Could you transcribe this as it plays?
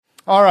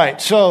All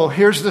right, so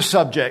here's the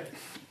subject.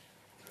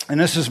 And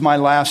this is my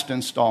last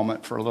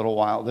installment for a little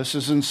while. This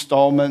is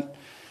installment,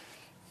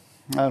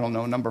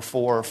 number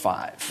 4 or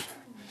 5.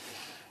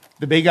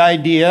 The big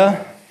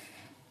idea,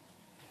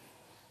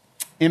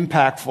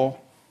 impactful,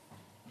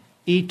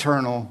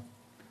 eternal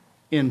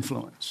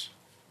influence.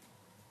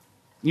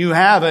 You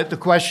have it. The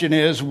question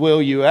is,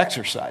 will you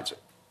exercise it?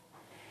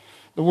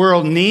 The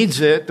world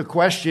needs it. The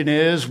question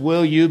is,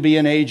 will you be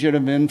an agent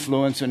of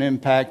influence and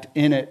impact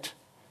in it?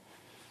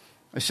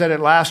 I said it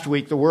last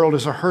week, the world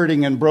is a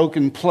hurting and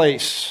broken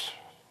place.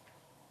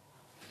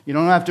 You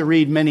don't have to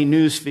read many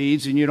news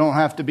feeds, and you don't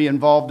have to be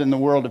involved in the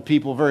world of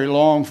people very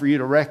long for you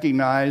to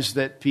recognize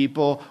that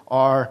people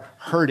are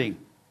hurting.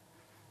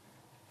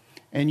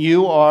 And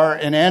you are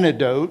an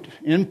antidote,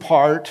 in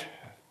part,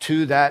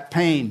 to that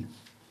pain.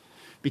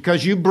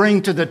 Because you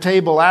bring to the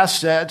table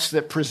assets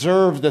that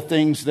preserve the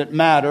things that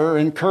matter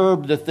and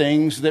curb the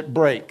things that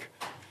break.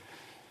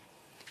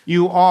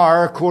 You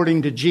are,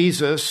 according to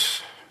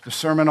Jesus, the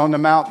Sermon on the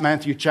Mount,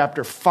 Matthew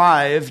chapter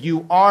 5,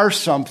 you are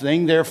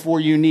something, therefore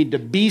you need to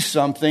be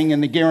something,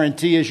 and the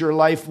guarantee is your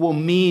life will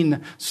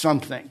mean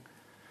something.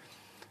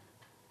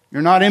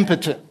 You're not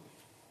impotent.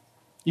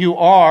 You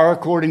are,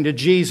 according to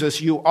Jesus,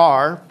 you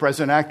are,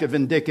 present active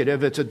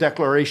indicative, it's a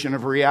declaration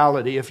of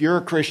reality. If you're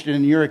a Christian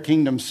and you're a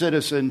kingdom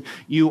citizen,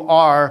 you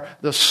are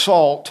the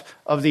salt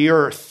of the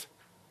earth.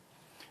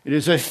 It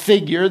is a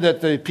figure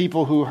that the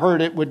people who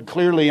heard it would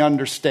clearly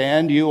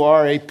understand. You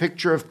are a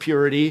picture of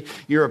purity.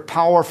 You're a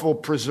powerful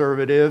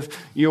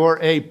preservative. You're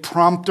a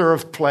prompter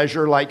of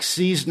pleasure like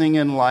seasoning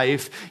in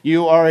life.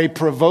 You are a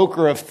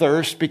provoker of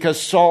thirst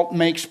because salt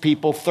makes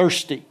people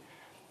thirsty.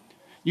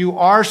 You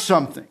are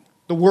something.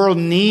 The world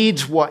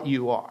needs what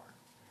you are.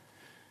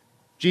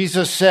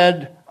 Jesus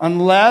said,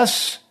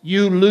 unless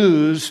you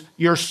lose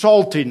your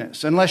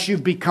saltiness, unless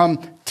you've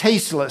become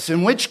tasteless,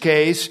 in which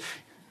case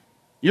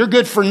you're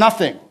good for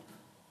nothing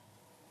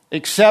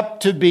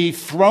except to be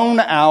thrown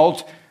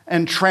out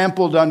and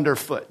trampled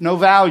underfoot. No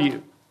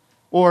value.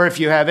 Or if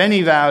you have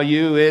any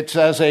value, it's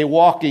as a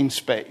walking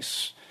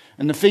space.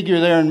 And the figure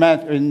there in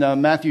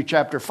Matthew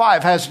chapter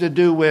 5 has to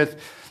do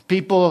with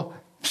people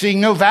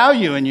seeing no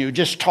value in you,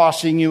 just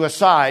tossing you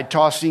aside,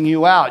 tossing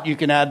you out. You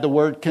can add the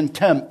word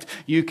contempt.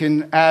 You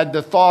can add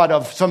the thought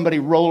of somebody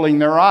rolling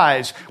their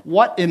eyes.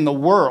 What in the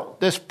world?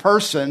 This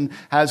person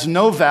has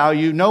no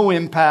value, no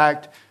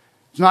impact.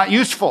 It's not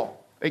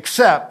useful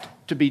except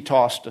to be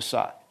tossed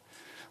aside.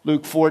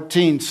 Luke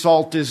 14,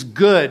 salt is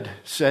good,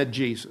 said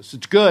Jesus.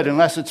 It's good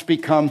unless it's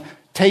become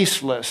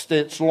tasteless.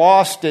 It's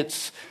lost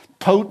its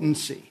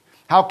potency.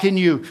 How can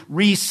you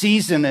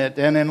re-season it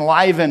and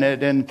enliven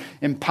it and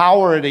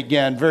empower it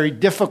again? Very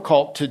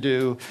difficult to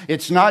do.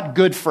 It's not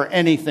good for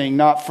anything,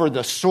 not for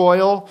the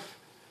soil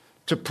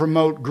to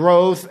promote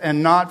growth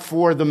and not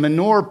for the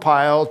manure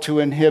pile to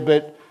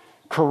inhibit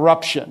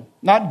corruption.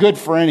 Not good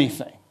for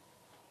anything.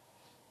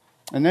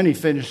 And then he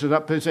finishes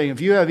up by saying,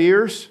 if you have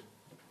ears,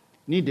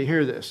 you need to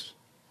hear this.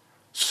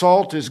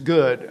 Salt is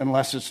good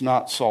unless it's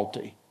not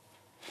salty.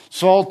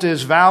 Salt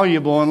is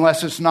valuable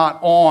unless it's not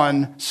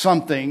on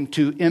something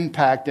to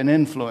impact and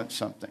influence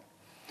something.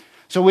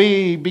 So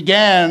we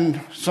began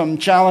some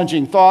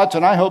challenging thoughts,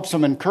 and I hope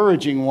some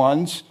encouraging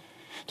ones,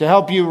 to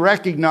help you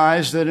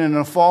recognize that in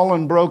a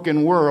fallen,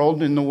 broken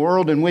world, in the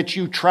world in which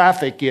you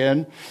traffic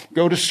in,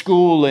 go to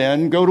school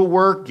in, go to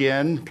work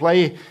in,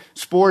 play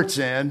sports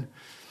in,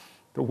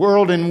 the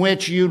world in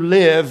which you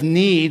live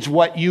needs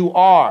what you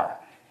are.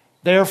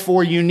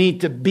 Therefore, you need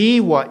to be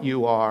what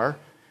you are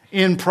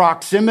in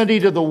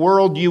proximity to the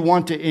world you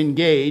want to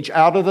engage,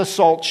 out of the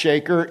salt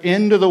shaker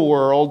into the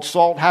world.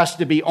 Salt has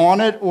to be on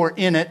it or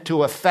in it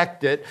to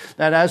affect it.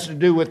 That has to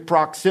do with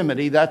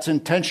proximity. That's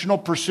intentional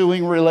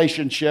pursuing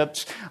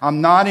relationships.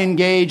 I'm not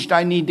engaged.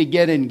 I need to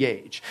get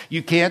engaged.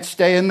 You can't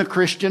stay in the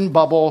Christian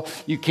bubble.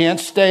 You can't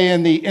stay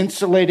in the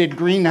insulated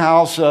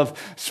greenhouse of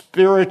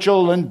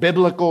spiritual and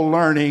biblical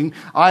learning.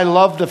 I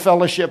love the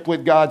fellowship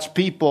with God's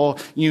people.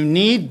 You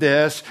need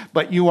this,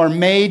 but you are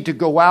made to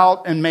go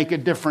out and make a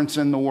difference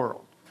in the world.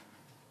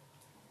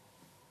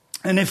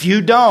 And if you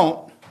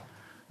don't,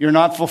 you're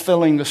not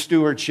fulfilling the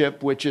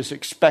stewardship which is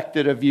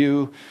expected of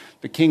you,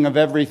 the King of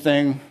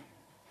everything,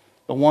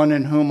 the one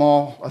in whom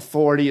all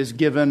authority is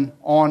given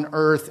on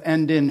earth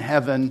and in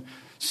heaven,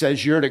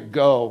 says you're to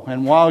go.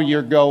 And while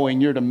you're going,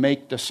 you're to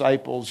make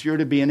disciples. You're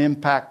to be an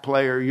impact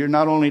player. You're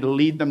not only to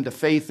lead them to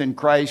faith in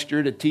Christ,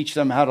 you're to teach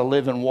them how to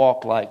live and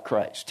walk like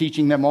Christ,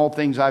 teaching them all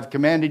things I've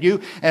commanded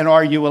you. And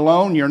are you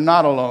alone? You're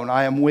not alone.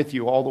 I am with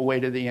you all the way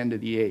to the end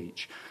of the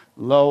age.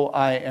 Lo,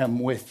 I am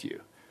with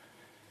you.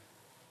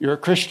 You're a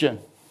Christian.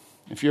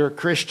 If you're a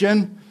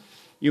Christian,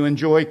 you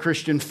enjoy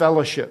Christian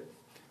fellowship.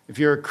 If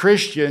you're a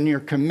Christian,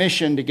 you're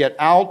commissioned to get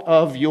out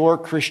of your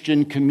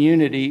Christian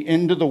community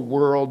into the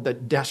world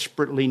that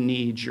desperately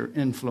needs your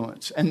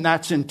influence. And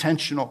that's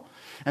intentional.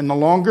 And the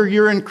longer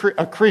you're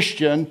a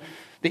Christian,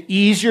 the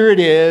easier it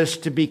is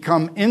to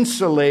become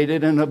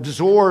insulated and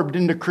absorbed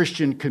into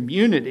Christian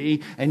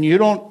community, and you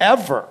don't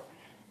ever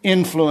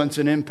influence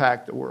and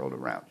impact the world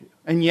around you.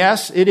 And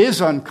yes, it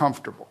is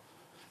uncomfortable.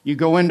 You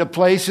go into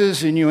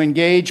places and you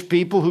engage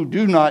people who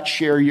do not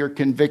share your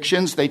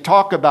convictions. They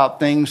talk about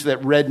things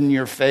that redden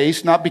your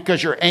face, not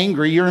because you're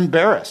angry, you're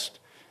embarrassed.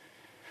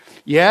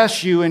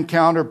 Yes, you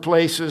encounter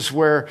places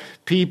where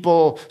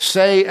people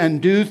say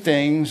and do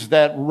things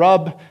that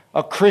rub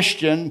a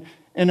Christian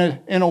in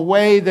a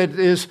way that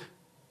is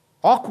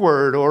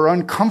awkward or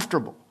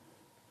uncomfortable.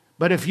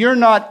 But if you're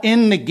not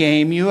in the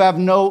game, you have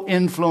no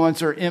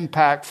influence or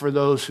impact for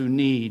those who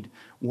need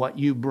what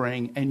you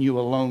bring, and you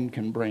alone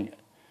can bring it.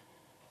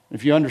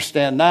 If you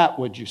understand that,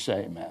 would you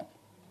say amen?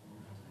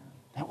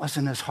 That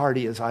wasn't as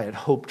hearty as I had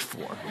hoped for.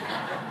 Do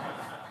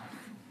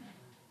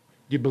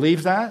you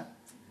believe that?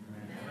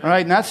 All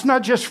right, and that's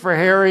not just for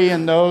Harry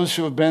and those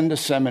who have been to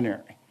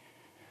seminary.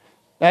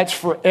 That's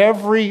for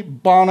every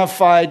bona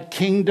fide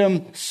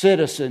kingdom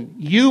citizen.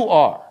 You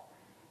are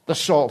the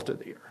salt of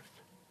the earth.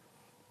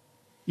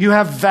 You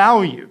have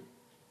value.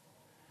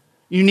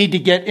 You need to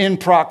get in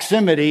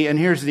proximity, and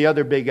here's the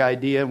other big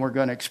idea, and we're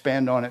going to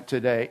expand on it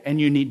today,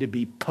 and you need to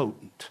be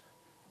potent.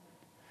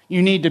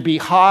 You need to be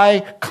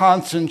high,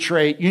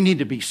 concentrate, you need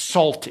to be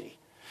salty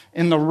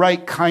in the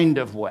right kind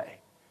of way.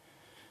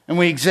 And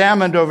we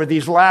examined over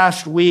these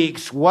last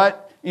weeks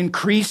what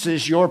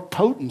increases your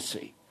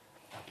potency.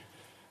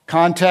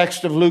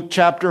 Context of Luke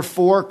chapter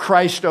 4,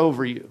 Christ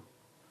over you.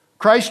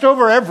 Christ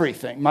over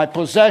everything, my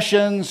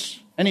possessions,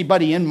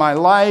 anybody in my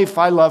life.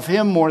 I love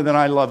him more than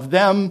I love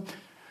them.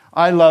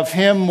 I love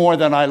him more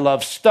than I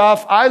love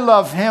stuff. I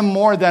love him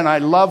more than I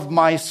love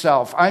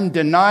myself. I'm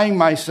denying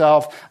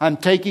myself. I'm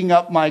taking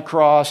up my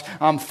cross.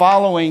 I'm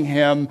following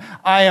him.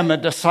 I am a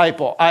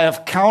disciple. I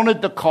have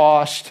counted the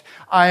cost.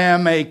 I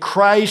am a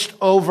Christ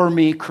over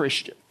me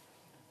Christian.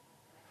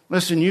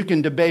 Listen, you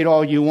can debate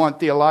all you want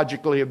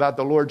theologically about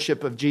the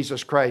lordship of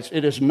Jesus Christ.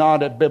 It is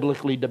not a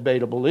biblically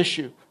debatable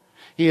issue.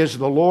 He is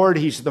the Lord.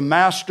 He's the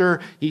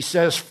master. He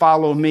says,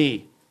 follow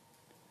me.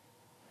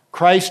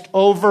 Christ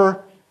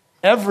over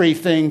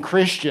everything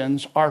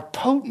Christians are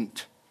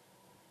potent.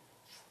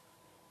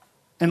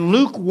 And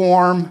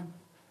lukewarm,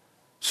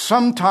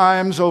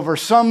 sometimes over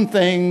some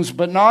things,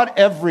 but not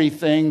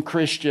everything,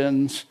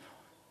 Christians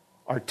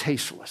are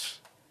tasteless.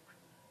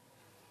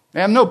 They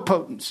have no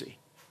potency.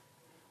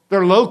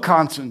 They're low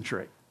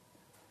concentrate.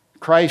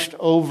 Christ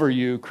over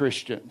you,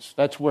 Christians.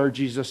 That's where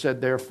Jesus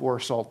said, therefore,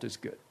 salt is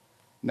good.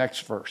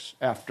 Next verse,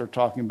 after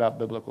talking about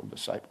biblical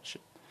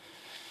discipleship.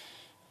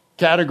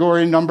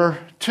 Category number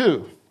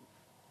 2.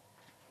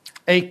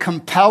 A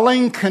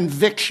compelling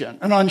conviction,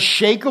 an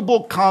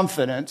unshakable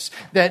confidence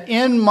that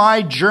in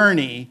my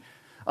journey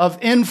of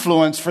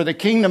influence for the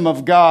kingdom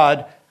of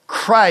God,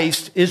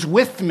 Christ is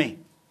with me.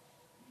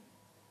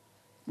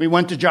 We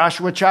went to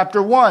Joshua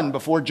chapter 1.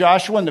 Before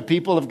Joshua and the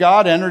people of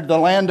God entered the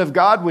land of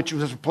God, which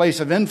was a place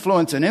of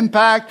influence and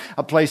impact,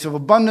 a place of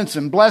abundance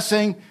and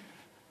blessing,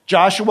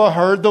 Joshua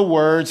heard the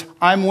words,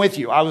 I'm with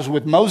you. I was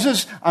with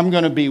Moses, I'm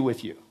going to be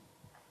with you.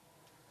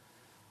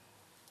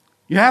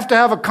 You have to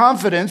have a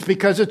confidence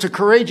because it's a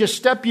courageous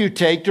step you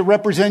take to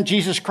represent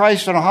Jesus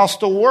Christ in a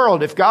hostile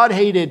world. If God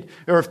hated,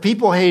 or if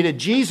people hated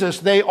Jesus,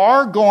 they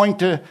are going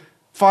to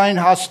find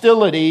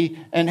hostility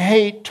and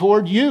hate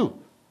toward you.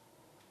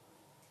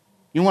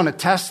 You want to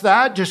test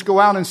that? Just go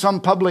out in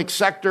some public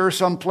sector,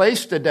 some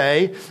place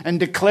today, and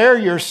declare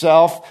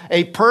yourself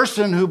a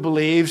person who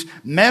believes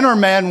men are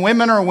men,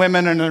 women are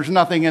women, and there's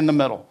nothing in the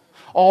middle.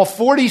 All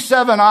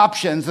 47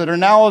 options that are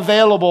now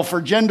available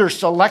for gender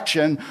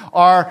selection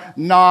are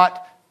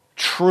not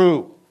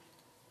true.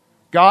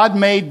 God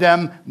made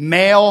them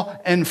male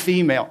and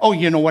female. Oh,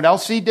 you know what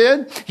else he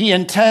did? He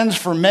intends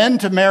for men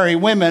to marry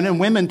women and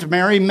women to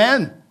marry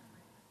men.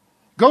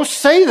 Go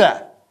say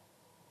that.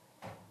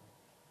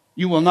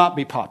 You will not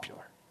be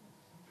popular.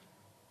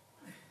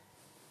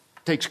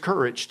 It takes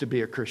courage to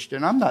be a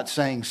Christian. I'm not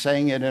saying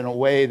it in a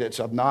way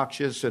that's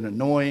obnoxious and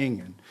annoying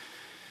and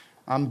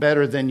I'm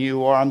better than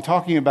you are. I'm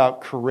talking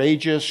about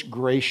courageous,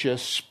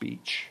 gracious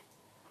speech.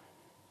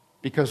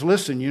 Because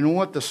listen, you know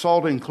what the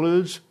salt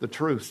includes? The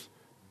truth.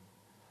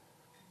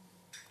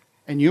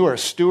 And you are a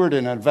steward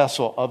and a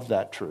vessel of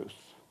that truth.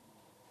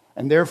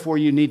 And therefore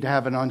you need to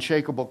have an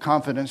unshakable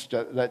confidence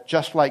that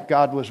just like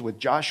God was with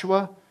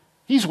Joshua,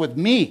 he's with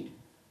me.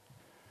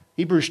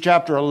 Hebrews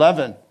chapter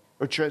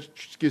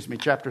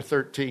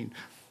 13.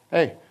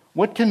 Hey,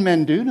 what can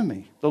men do to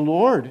me? The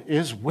Lord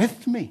is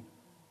with me.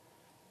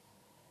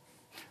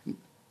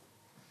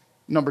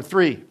 Number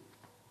three,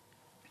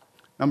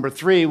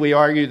 we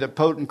argue that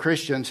potent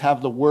Christians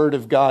have the Word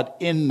of God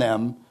in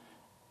them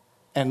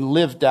and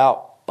lived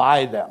out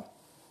by them.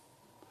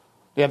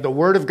 They have the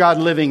Word of God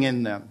living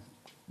in them.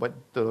 What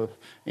the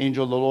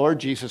angel of the Lord,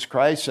 Jesus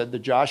Christ, said to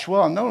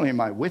Joshua, not only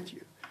am I with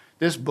you,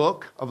 this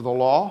book of the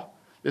law,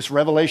 this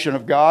revelation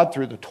of God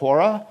through the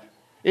Torah,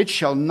 it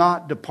shall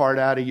not depart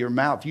out of your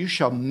mouth. You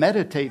shall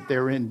meditate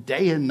therein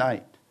day and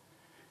night.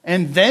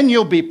 And then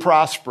you'll be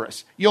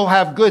prosperous. You'll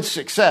have good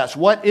success.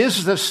 What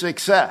is the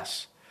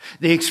success?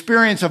 The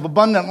experience of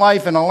abundant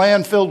life in a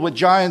land filled with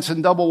giants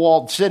and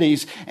double-walled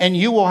cities, and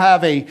you will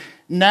have a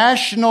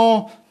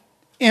national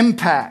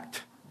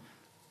impact.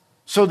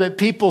 so that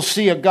people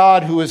see a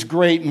God who is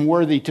great and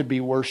worthy to be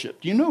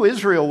worshiped. You know,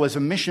 Israel was a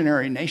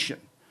missionary nation.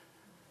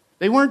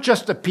 They weren't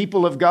just the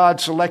people of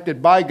God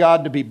selected by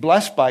God to be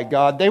blessed by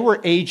God. They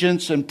were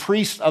agents and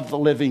priests of the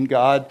living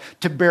God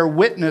to bear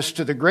witness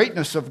to the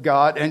greatness of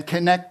God and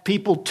connect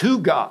people to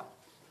God.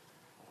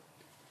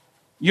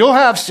 You'll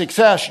have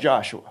success,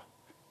 Joshua.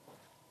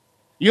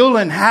 You'll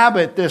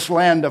inhabit this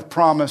land of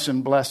promise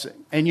and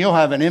blessing, and you'll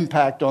have an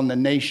impact on the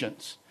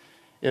nations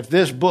if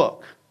this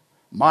book,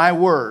 my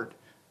word,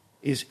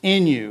 is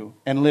in you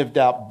and lived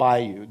out by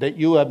you, that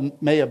you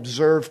may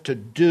observe to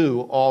do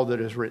all that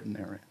is written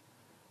therein.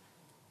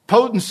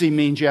 Potency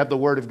means you have the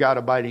word of God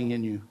abiding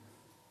in you.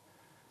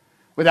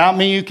 Without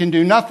me, you can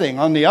do nothing.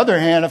 On the other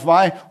hand,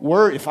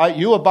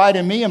 you abide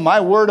in me and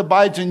my word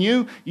abides in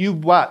you, you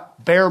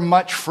what? Bear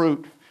much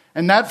fruit.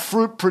 And that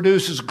fruit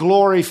produces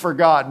glory for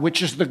God,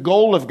 which is the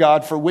goal of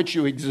God for which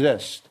you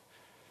exist.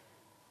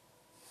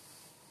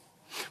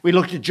 We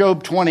looked at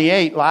Job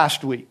 28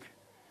 last week.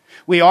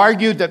 We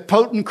argued that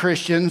potent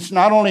Christians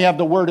not only have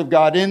the word of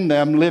God in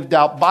them, lived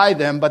out by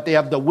them, but they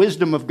have the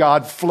wisdom of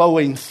God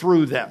flowing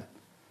through them.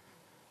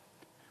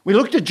 We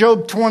looked at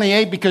Job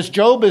 28 because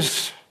Job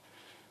is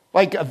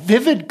like a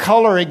vivid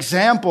color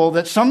example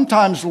that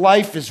sometimes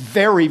life is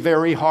very,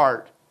 very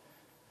hard.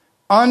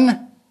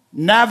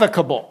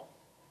 Unnavigable.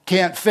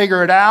 Can't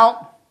figure it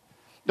out.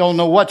 Don't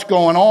know what's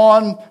going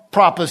on.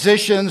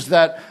 Propositions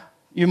that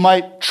you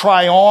might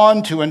try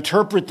on to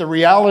interpret the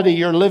reality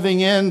you're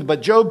living in.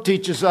 But Job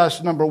teaches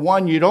us, number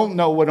one, you don't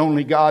know what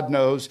only God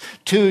knows.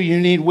 Two, you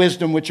need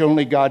wisdom which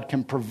only God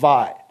can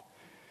provide.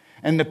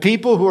 And the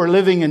people who are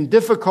living in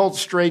difficult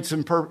straits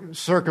and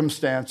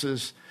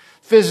circumstances,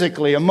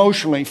 physically,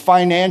 emotionally,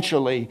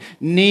 financially,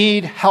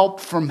 need help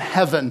from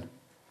heaven.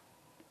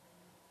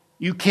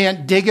 You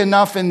can't dig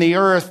enough in the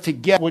earth to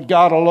get what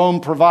God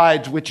alone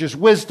provides, which is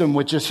wisdom,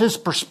 which is His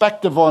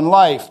perspective on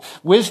life.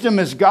 Wisdom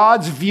is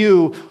God's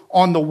view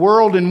on the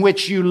world in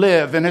which you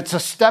live, and it's a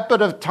step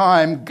at a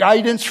time,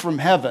 guidance from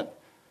heaven.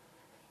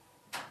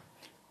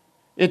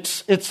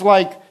 It's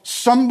like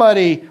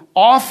somebody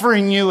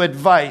offering you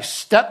advice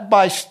step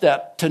by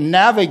step to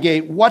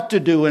navigate what to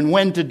do and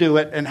when to do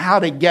it and how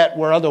to get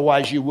where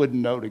otherwise you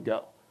wouldn't know to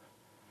go.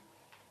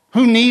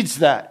 Who needs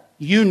that?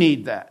 You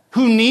need that.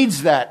 Who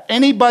needs that?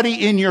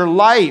 Anybody in your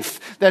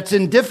life that's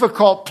in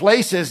difficult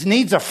places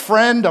needs a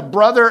friend, a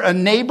brother, a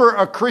neighbor,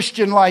 a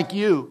Christian like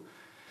you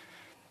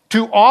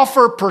to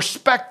offer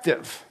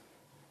perspective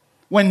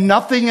when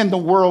nothing in the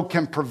world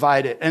can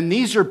provide it. And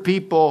these are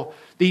people,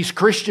 these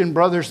Christian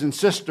brothers and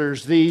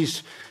sisters,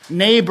 these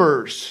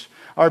neighbors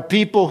are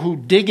people who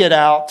dig it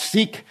out,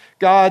 seek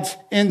God's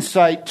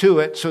insight to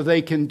it so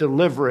they can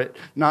deliver it,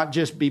 not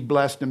just be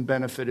blessed and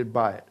benefited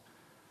by it.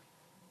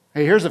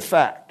 Hey, here's a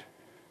fact.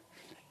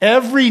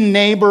 Every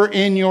neighbor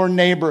in your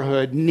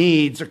neighborhood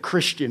needs a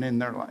Christian in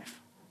their life.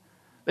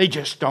 They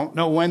just don't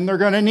know when they're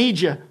going to need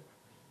you.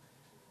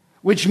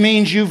 Which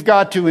means you've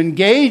got to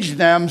engage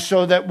them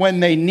so that when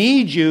they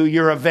need you,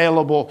 you're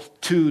available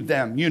to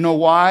them. You know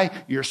why?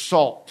 You're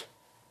salt.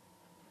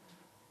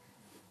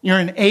 You're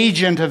an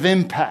agent of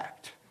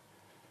impact.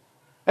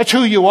 That's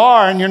who you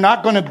are, and you're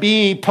not going to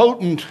be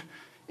potent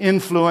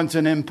influence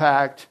and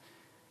impact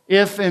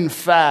if, in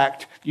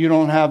fact, you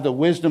don't have the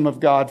wisdom of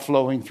God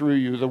flowing through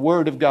you, the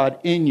word of God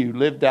in you,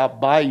 lived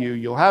out by you.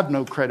 You'll have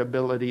no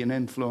credibility and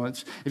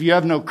influence. If you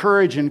have no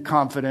courage and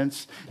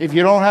confidence, if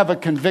you don't have a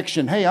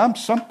conviction, hey, I'm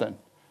something.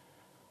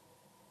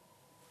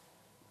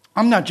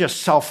 I'm not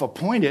just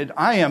self-appointed.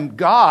 I am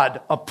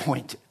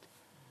God-appointed.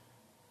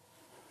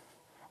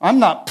 I'm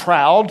not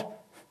proud.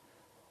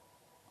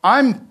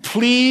 I'm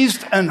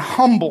pleased and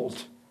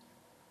humbled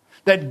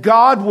that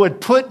God would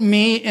put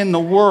me in the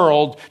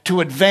world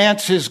to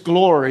advance His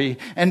glory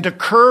and to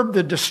curb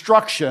the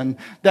destruction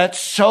that's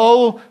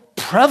so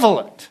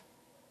prevalent.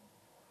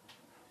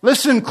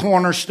 Listen,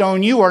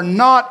 Cornerstone, you are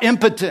not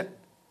impotent.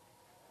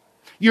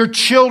 Your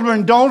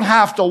children don't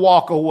have to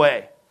walk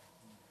away.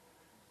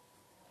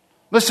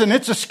 Listen,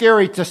 it's a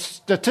scary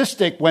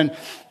statistic when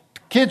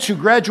kids who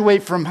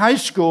graduate from high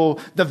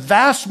school, the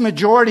vast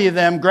majority of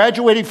them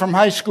graduating from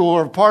high school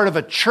or part of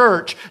a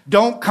church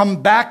don't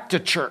come back to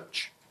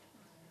church.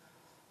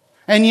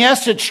 And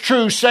yes, it's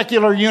true,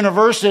 secular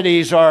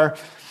universities are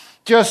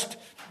just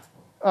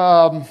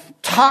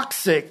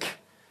toxic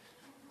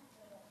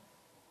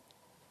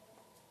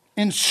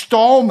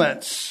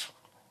installments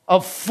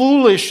of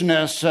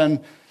foolishness and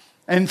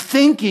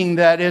thinking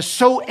that is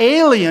so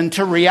alien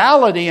to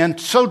reality and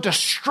so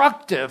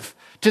destructive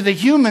to the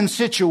human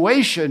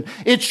situation.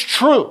 It's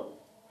true.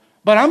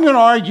 But I'm going to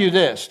argue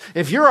this.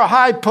 If you're a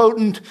high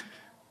potent,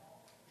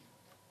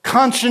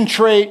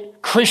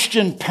 concentrate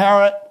Christian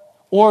parent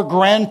or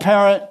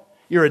grandparent,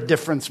 you're a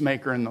difference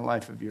maker in the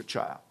life of your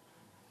child.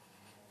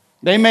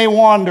 They may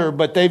wander,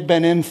 but they've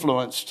been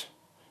influenced.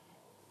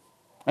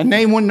 And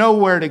they will know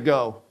where to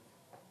go.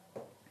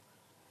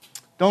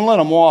 Don't let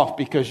them off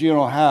because you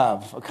don't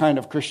have a kind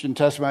of Christian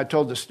testimony. I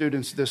told the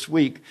students this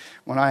week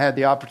when I had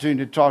the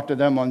opportunity to talk to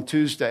them on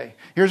Tuesday.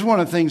 Here's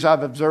one of the things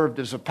I've observed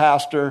as a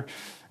pastor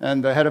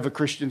and the head of a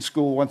Christian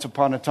school once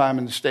upon a time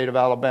in the state of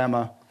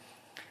Alabama.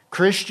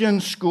 Christian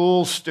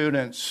school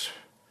students,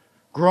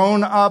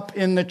 grown up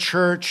in the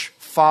church,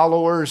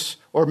 followers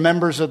or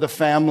members of the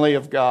family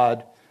of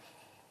God,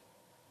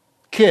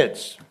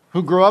 kids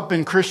who grow up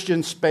in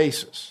Christian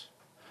spaces,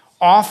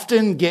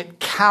 often get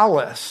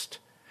calloused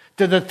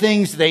to the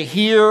things they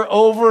hear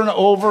over and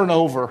over and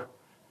over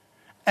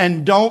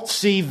and don't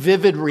see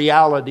vivid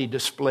reality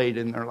displayed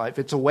in their life.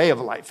 It's a way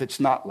of life. It's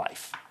not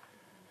life.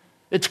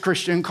 It's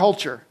Christian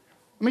culture.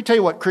 Let me tell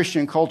you what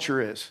Christian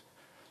culture is.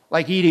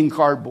 Like eating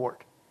cardboard.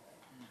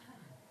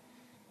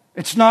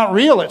 It's not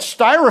real. It's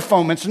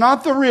styrofoam. It's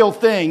not the real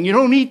thing. You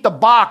don't eat the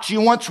box. You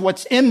want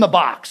what's in the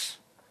box.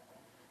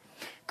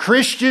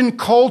 Christian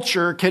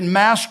culture can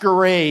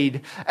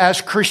masquerade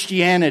as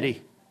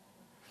Christianity.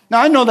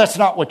 Now, I know that's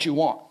not what you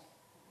want.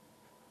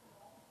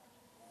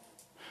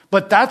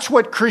 But that's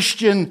what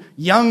Christian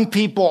young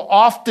people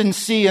often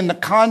see in the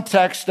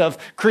context of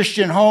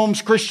Christian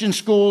homes, Christian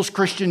schools,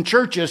 Christian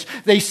churches.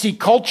 They see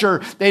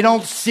culture. They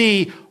don't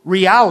see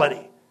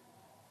reality.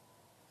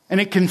 And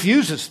it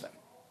confuses them.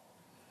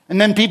 And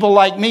then people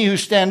like me who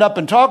stand up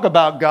and talk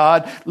about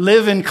God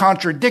live in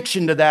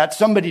contradiction to that.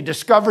 Somebody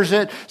discovers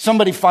it.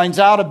 Somebody finds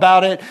out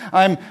about it.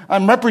 I'm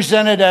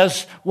represented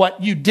as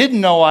what you didn't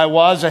know I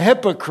was, a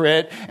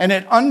hypocrite. And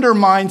it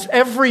undermines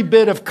every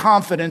bit of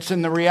confidence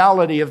in the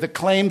reality of the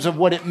claims of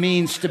what it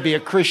means to be a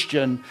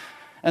Christian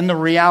and the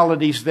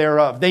realities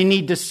thereof. They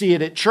need to see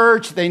it at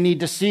church. They need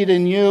to see it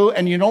in you.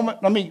 And you know,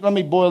 let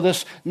me boil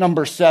this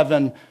number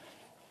 7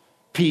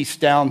 piece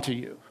down to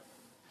you.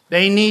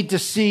 They need to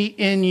see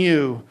in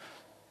you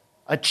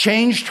a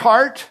changed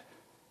heart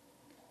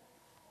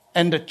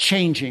and a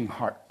changing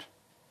heart.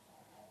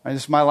 And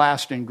this is my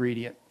last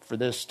ingredient for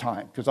this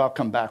time, because I'll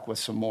come back with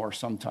some more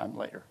sometime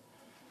later.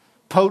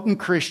 Potent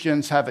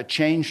Christians have a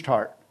changed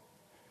heart,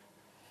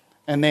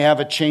 and they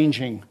have a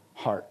changing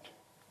heart.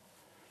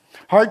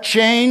 Heart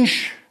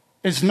change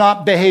is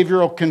not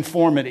behavioral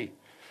conformity.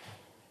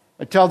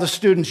 I tell the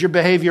students, your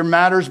behavior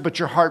matters, but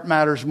your heart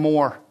matters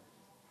more.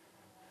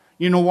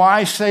 You know why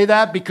I say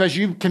that? Because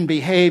you can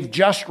behave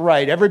just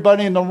right.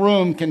 Everybody in the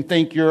room can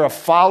think you're a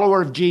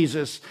follower of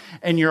Jesus,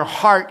 and your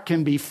heart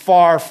can be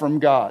far from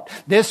God.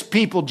 This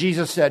people,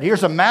 Jesus said,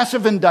 here's a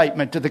massive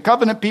indictment to the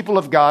covenant people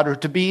of God, or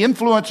to be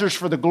influencers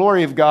for the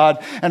glory of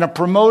God and a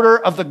promoter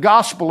of the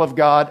gospel of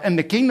God and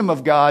the kingdom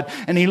of God.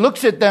 And he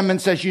looks at them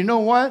and says, you know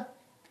what?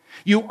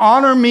 You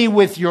honor me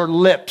with your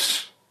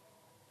lips,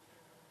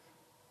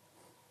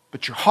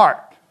 but your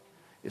heart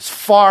is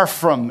far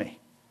from me.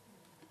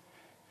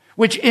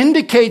 Which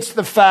indicates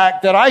the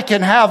fact that I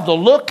can have the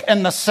look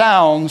and the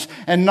sounds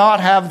and not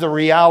have the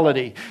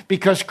reality.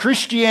 Because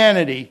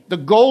Christianity, the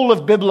goal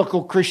of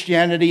biblical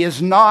Christianity,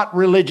 is not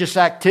religious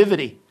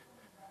activity.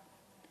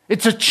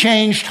 It's a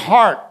changed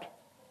heart.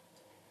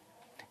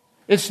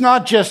 It's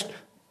not just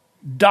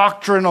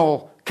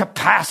doctrinal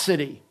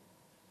capacity.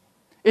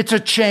 It's a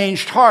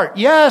changed heart.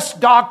 Yes,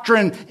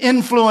 doctrine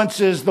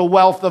influences the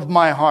wealth of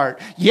my heart.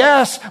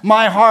 Yes,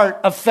 my heart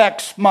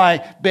affects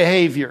my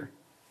behavior.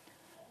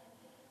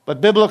 But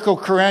biblical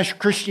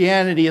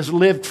Christianity is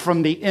lived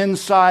from the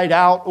inside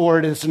out, or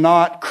it is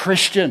not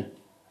Christian.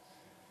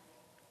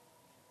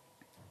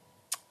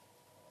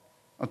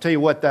 I'll tell you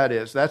what that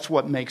is. That's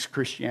what makes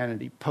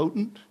Christianity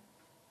potent.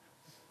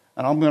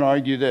 And I'm going to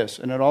argue this,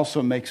 and it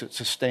also makes it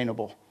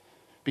sustainable.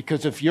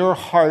 Because if your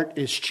heart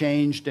is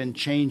changed and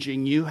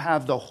changing, you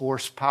have the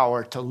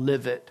horsepower to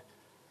live it.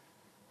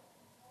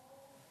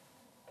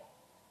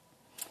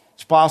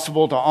 It's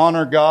possible to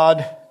honor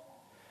God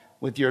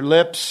with your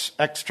lips,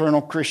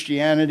 external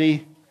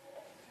Christianity.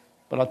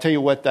 But I'll tell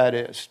you what that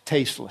is.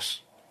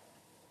 Tasteless.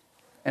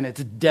 And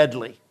it's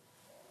deadly.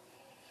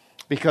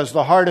 Because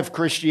the heart of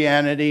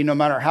Christianity, no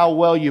matter how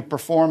well you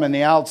perform in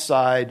the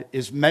outside,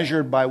 is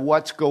measured by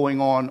what's going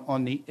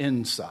on the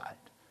inside.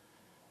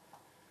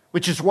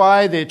 Which is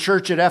why the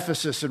church at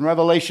Ephesus in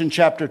Revelation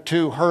chapter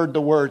 2 heard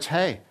the words,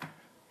 hey,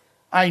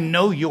 I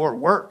know your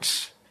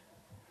works.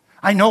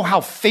 I know how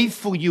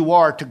faithful you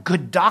are to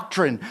good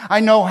doctrine.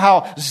 I know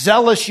how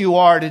zealous you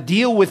are to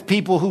deal with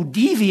people who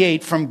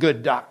deviate from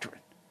good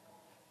doctrine.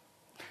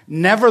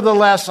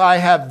 Nevertheless, I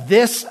have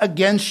this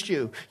against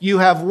you. You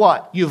have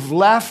what? You've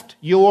left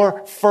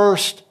your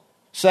first,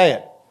 say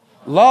it,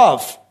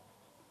 love.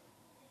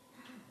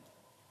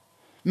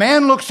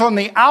 Man looks on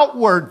the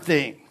outward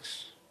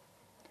things.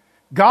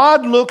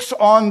 God looks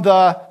on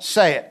the,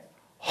 say it,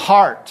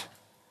 heart.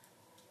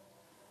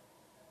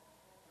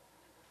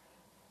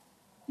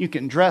 You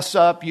can dress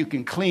up, you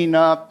can clean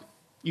up,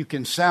 you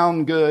can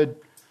sound good,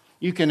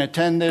 you can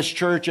attend this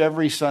church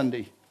every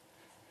Sunday.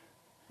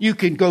 You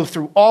can go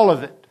through all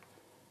of it.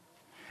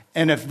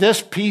 And if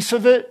this piece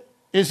of it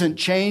isn't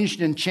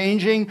changed and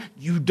changing,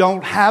 you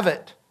don't have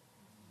it.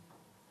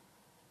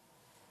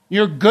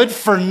 You're good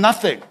for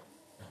nothing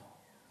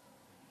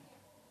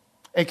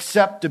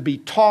except to be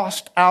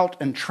tossed out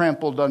and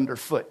trampled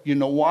underfoot. You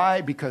know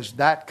why? Because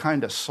that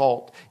kind of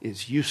salt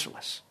is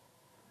useless.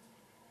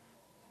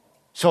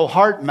 So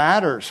heart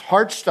matters.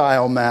 Heart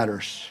style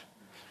matters.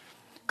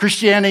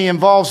 Christianity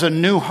involves a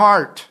new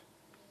heart.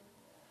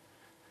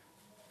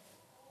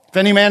 If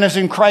any man is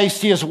in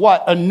Christ, he is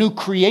what? A new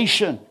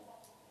creation.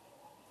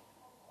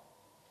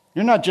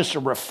 You're not just a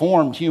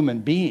reformed human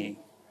being.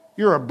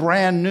 You're a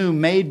brand new,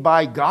 made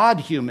by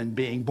God human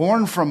being,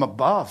 born from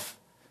above.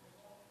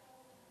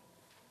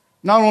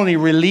 Not only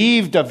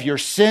relieved of your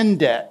sin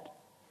debt,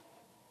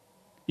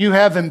 you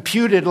have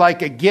imputed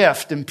like a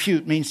gift.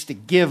 Impute means to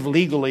give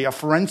legally, a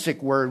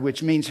forensic word,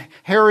 which means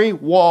Harry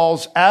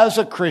Walls, as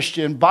a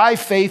Christian, by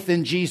faith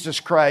in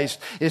Jesus Christ,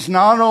 is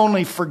not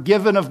only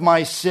forgiven of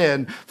my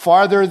sin,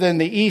 farther than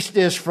the east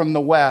is from the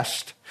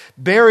west,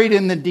 buried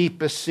in the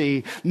deepest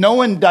sea,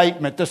 no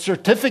indictment. The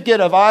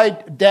certificate of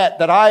debt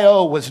that I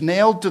owe was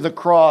nailed to the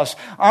cross.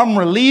 I'm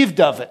relieved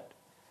of it,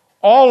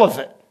 all of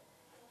it.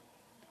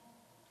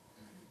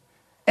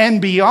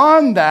 And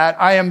beyond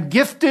that, I am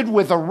gifted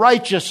with a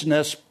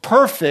righteousness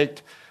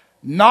perfect,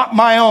 not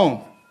my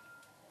own.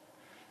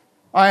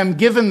 I am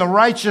given the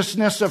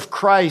righteousness of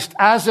Christ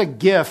as a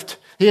gift,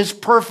 his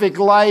perfect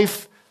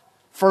life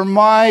for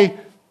my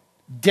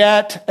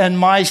debt and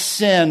my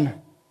sin.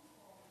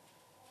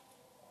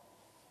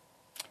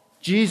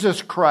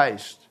 Jesus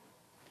Christ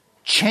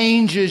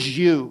changes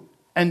you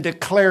and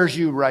declares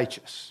you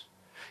righteous.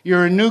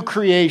 You're a new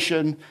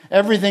creation.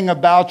 Everything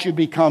about you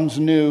becomes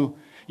new.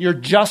 You're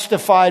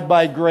justified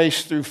by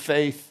grace through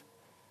faith.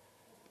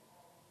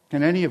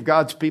 Can any of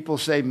God's people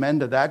say amen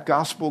to that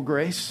gospel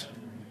grace?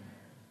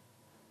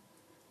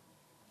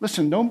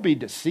 Listen, don't be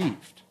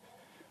deceived.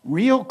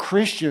 Real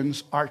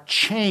Christians are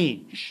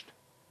changed.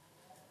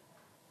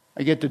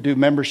 I get to do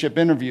membership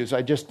interviews.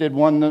 I just did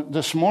one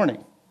this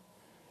morning.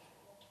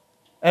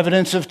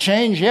 Evidence of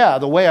change, yeah.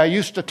 The way I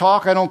used to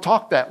talk, I don't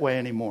talk that way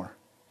anymore.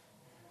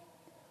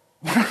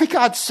 When I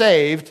got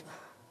saved,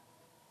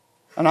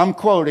 and I'm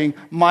quoting,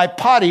 my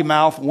potty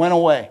mouth went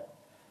away.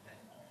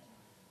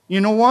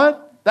 You know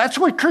what? That's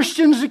what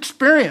Christians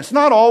experience.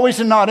 Not always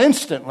and not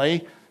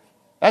instantly.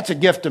 That's a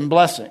gift and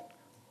blessing.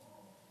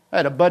 I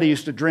had a buddy who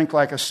used to drink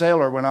like a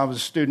sailor when I was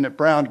a student at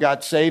Brown,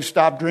 got saved,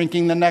 stopped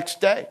drinking the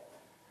next day.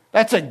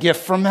 That's a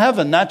gift from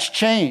heaven. That's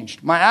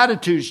changed. My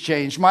attitudes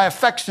changed. My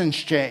affections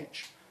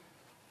changed.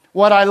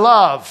 What I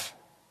love,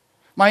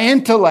 my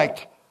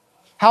intellect,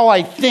 how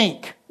I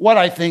think, what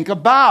I think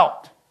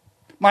about.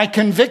 My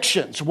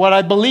convictions, what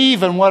I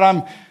believe and what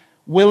I'm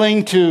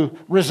willing to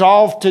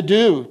resolve to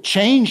do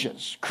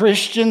changes.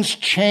 Christians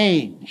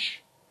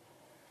change.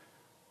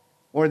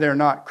 Or they're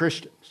not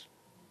Christians.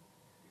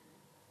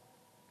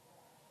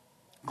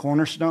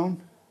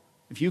 Cornerstone,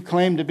 if you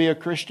claim to be a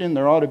Christian,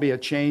 there ought to be a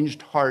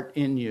changed heart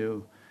in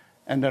you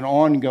and an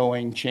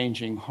ongoing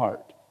changing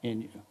heart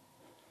in you.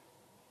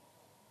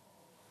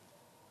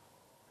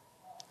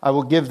 I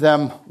will give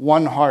them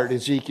one heart,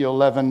 Ezekiel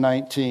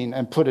 11:19,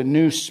 and put a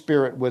new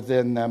spirit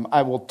within them.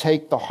 I will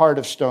take the heart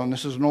of stone.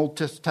 This is an Old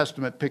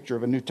Testament picture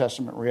of a New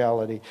Testament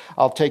reality.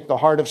 I'll take the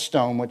heart of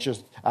stone, which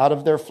is out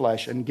of their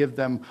flesh, and give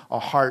them a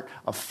heart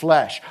of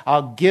flesh.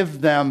 I'll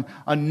give them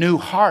a new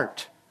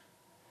heart.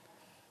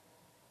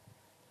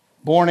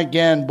 Born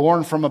again,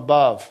 born from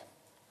above.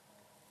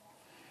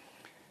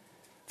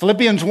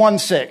 Philippians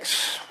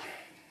 1:6.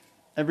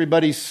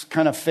 Everybody's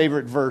kind of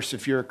favorite verse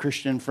if you're a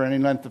Christian for any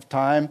length of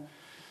time.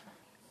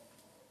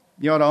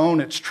 You ought to own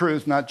its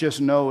truth, not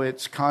just know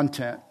its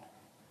content.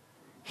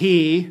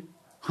 He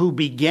who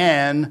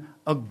began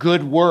a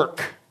good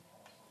work.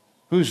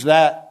 Who's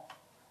that?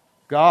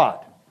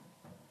 God.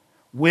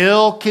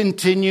 Will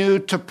continue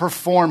to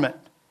perform it.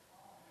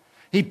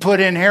 He put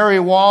in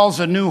Harry Walls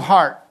a new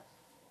heart.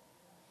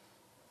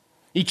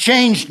 He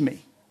changed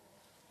me.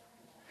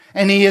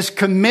 And he is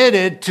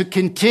committed to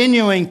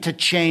continuing to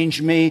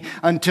change me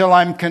until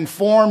I'm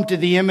conformed to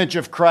the image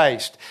of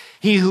Christ.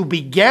 He who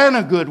began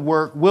a good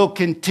work will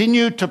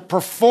continue to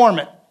perform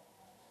it.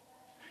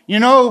 You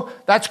know,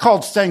 that's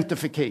called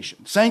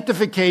sanctification.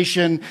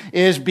 Sanctification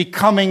is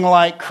becoming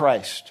like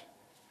Christ.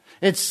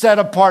 It's set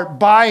apart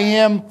by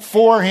him,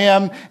 for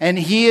him, and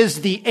he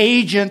is the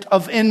agent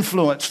of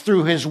influence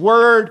through his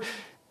word,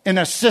 in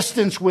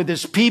assistance with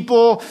his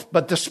people,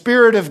 but the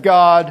Spirit of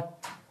God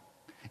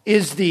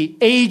is the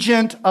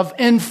agent of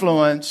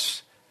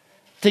influence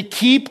to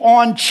keep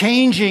on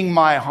changing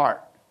my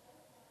heart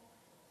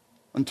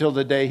until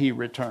the day he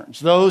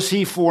returns. Those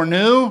he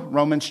foreknew,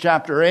 Romans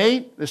chapter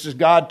 8, this is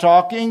God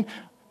talking.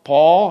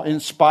 Paul,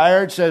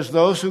 inspired, says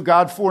those who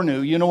God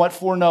foreknew. You know what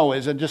foreknow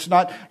is? And just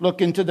not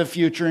look into the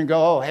future and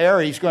go, oh,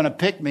 Harry's going to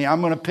pick me.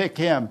 I'm going to pick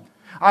him.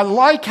 I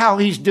like how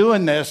he's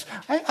doing this.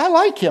 I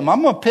like him.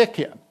 I'm going to pick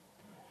him.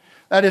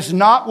 That is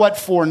not what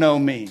foreknow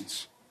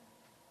means.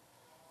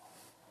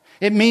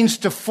 It means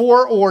to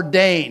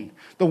foreordain.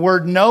 The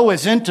word know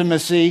is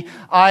intimacy.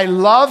 I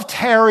loved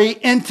Harry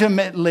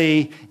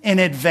intimately in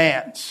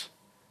advance.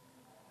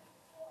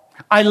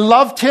 I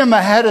loved him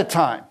ahead of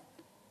time.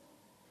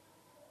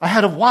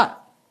 Ahead of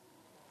what?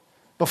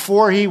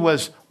 Before he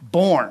was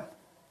born.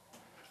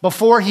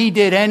 Before he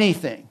did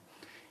anything.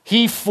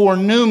 He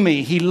foreknew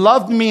me. He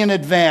loved me in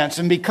advance.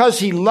 And because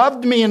he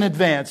loved me in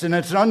advance, and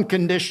it's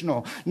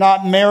unconditional,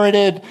 not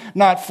merited,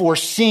 not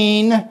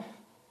foreseen,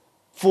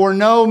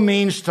 Foreknow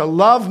means to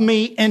love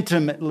me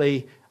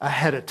intimately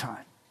ahead of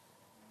time.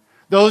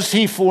 Those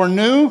he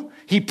foreknew,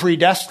 he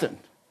predestined.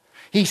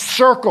 He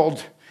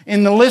circled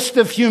in the list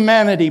of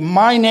humanity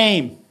my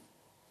name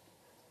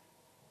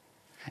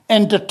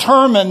and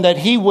determined that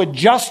he would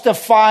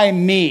justify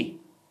me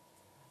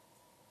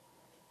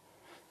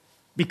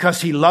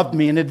because he loved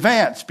me in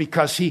advance,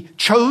 because he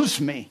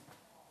chose me.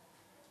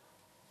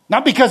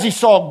 Not because he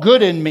saw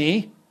good in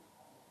me.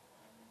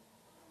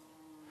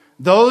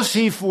 Those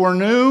he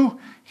foreknew,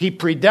 he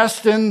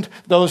predestined.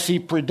 Those he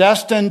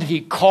predestined,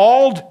 he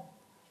called.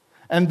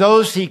 And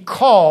those he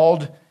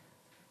called,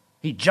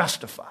 he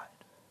justified.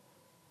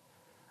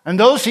 And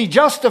those he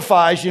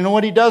justifies, you know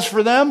what he does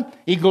for them?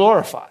 He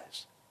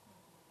glorifies.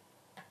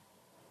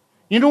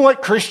 You know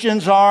what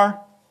Christians are?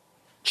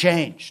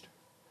 Changed.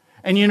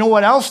 And you know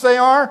what else they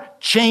are?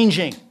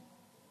 Changing.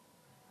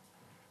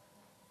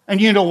 And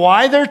you know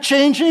why they're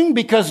changing?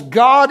 Because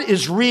God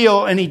is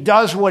real and he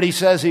does what he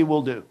says he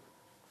will do.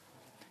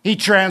 He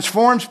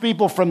transforms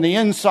people from the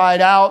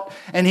inside out,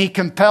 and he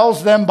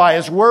compels them by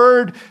his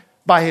word,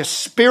 by his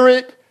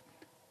spirit,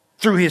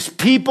 through his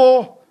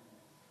people,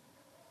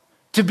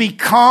 to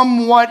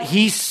become what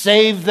he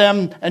saved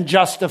them and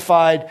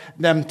justified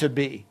them to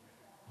be,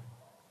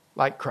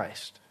 like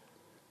Christ.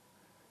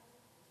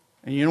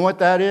 And you know what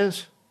that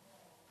is?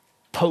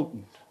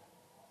 Potent.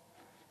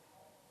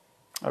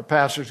 Our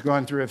pastor's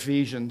going through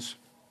Ephesians.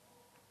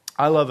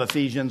 I love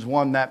Ephesians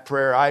 1, that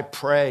prayer. I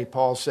pray,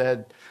 Paul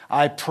said,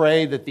 I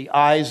pray that the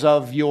eyes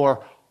of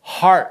your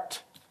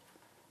heart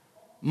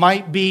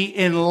might be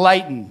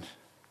enlightened.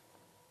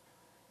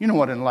 You know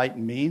what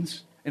enlightened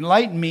means.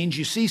 Enlightened means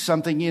you see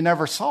something you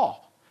never saw.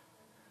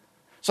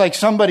 It's like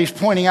somebody's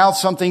pointing out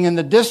something in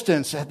the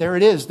distance. There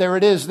it is, there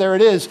it is, there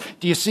it is.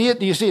 Do you see it?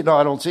 Do you see it? No,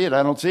 I don't see it.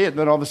 I don't see it. And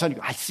then all of a sudden,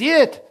 you go, I see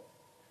it.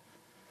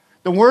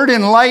 The word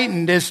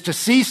enlightened is to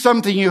see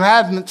something you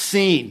haven't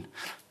seen.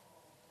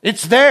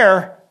 It's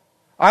there.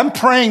 I'm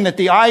praying that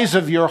the eyes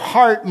of your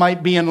heart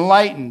might be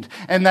enlightened,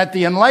 and that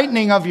the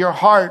enlightening of your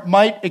heart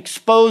might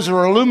expose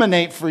or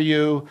illuminate for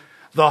you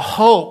the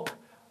hope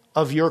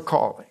of your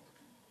calling.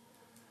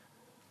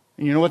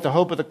 And you know what the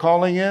hope of the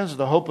calling is?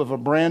 The hope of a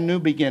brand new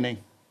beginning.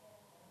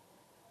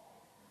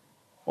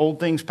 Old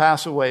things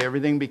pass away,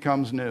 everything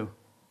becomes new.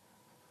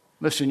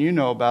 Listen, you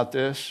know about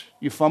this.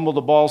 You fumble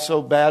the ball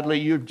so badly,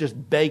 you're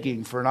just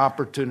begging for an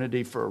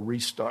opportunity for a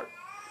restart.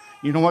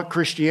 You know what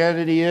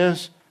Christianity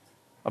is?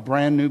 A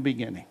brand new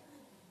beginning.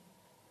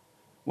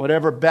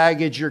 Whatever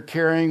baggage you're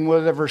carrying,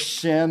 whatever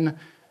sin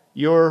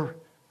you're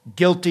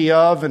guilty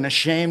of and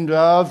ashamed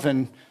of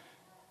and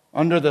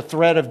under the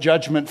threat of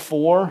judgment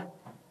for,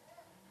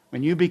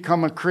 when you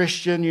become a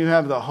Christian, you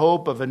have the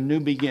hope of a new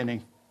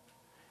beginning.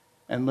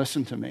 And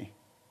listen to me.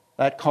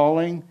 That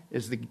calling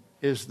is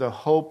the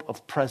hope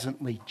of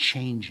presently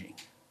changing.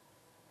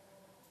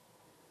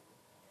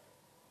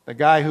 The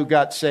guy who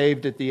got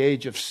saved at the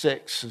age of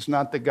 6 is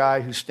not the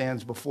guy who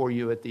stands before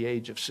you at the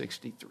age of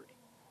 63.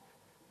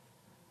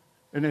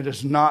 And it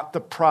is not the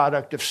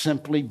product of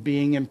simply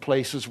being in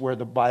places where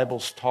the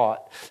Bible's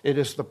taught. It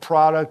is the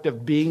product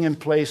of being in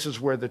places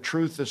where the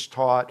truth is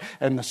taught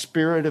and the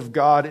Spirit of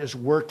God is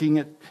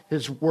working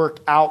his work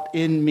out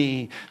in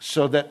me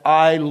so that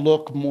I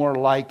look more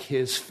like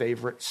his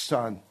favorite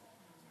son.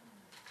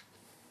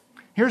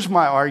 Here's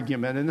my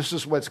argument, and this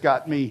is what's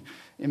got me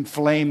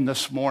inflamed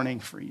this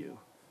morning for you.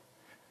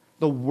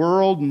 The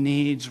world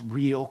needs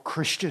real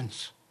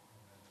Christians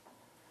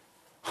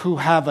who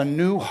have a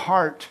new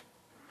heart,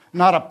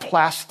 not a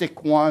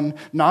plastic one,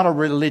 not a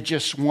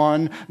religious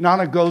one, not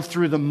a go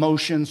through the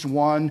motions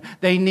one.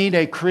 They need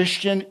a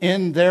Christian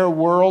in their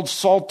world,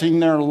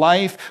 salting their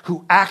life,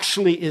 who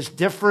actually is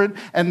different,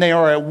 and they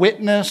are a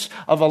witness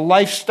of a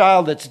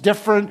lifestyle that's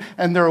different,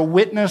 and they're a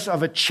witness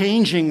of a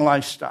changing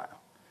lifestyle.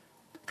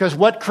 Because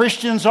what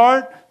Christians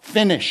aren't?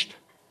 Finished.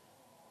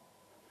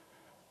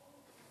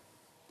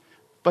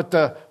 But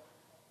the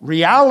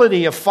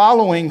reality of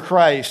following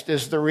Christ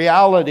is the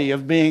reality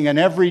of being an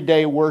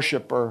everyday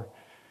worshiper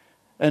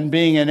and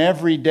being an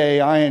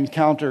everyday I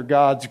encounter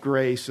God's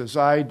grace as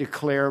I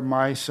declare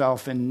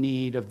myself in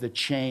need of the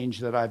change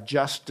that I've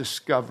just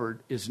discovered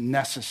is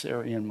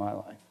necessary in my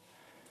life.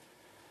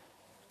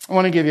 I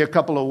want to give you a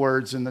couple of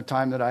words in the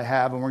time that I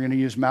have, and we're going to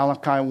use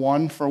Malachi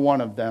 1 for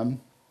one of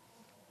them,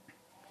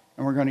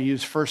 and we're going to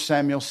use 1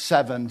 Samuel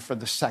 7 for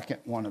the second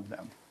one of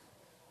them.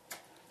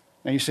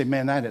 Now you say,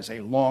 man, that is a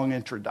long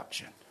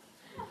introduction.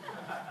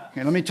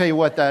 Okay, let me tell you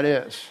what that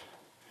is.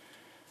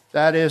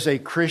 That is a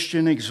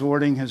Christian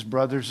exhorting his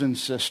brothers and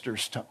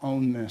sisters to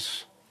own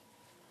this.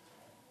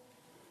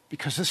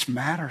 Because this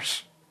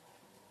matters.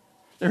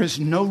 There is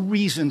no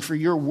reason for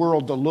your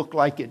world to look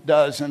like it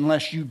does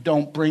unless you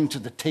don't bring to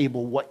the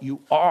table what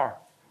you are.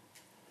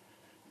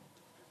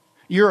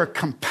 You're a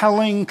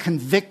compelling,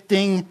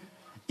 convicting,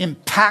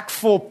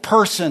 impactful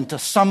person to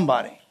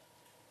somebody.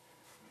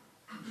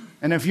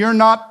 And if you're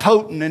not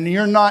potent and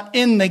you're not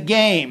in the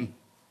game,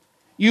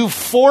 you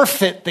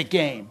forfeit the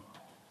game.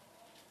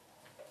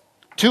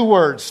 2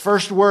 words.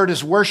 First word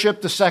is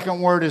worship. The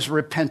second word is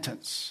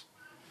repentance.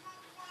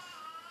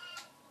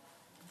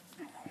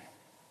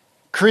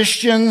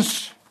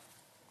 Christians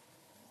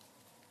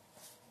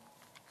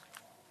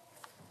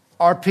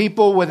are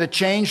people with a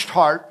changed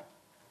heart.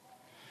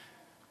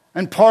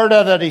 And part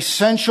of that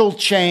essential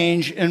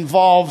change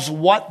involves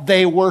what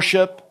they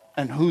worship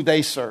and who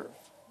they serve.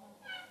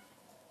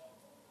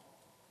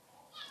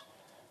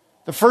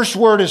 The first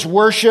word is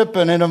worship,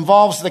 and it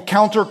involves the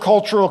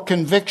countercultural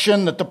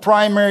conviction that the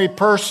primary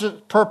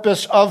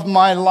purpose of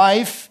my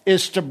life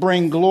is to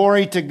bring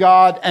glory to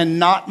God and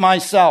not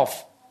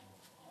myself.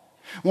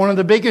 One of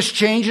the biggest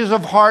changes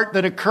of heart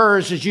that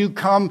occurs as you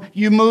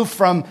move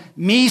from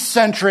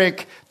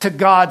me-centric to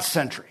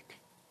God-centric.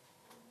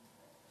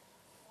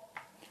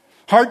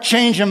 Heart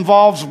change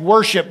involves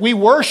worship. We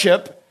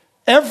worship.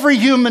 Every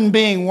human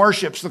being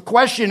worships. The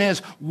question is,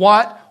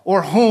 what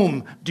or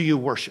whom do you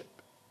worship?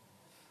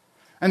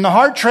 And the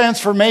heart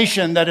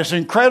transformation that is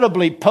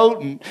incredibly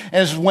potent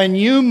is when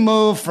you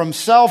move from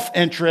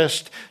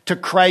self-interest to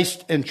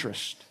Christ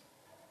interest.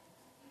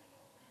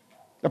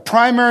 The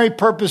primary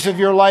purpose of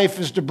your life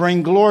is to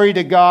bring glory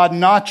to God,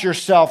 not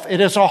yourself. It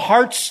is a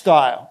heart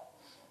style,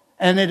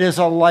 and it is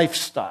a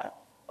lifestyle.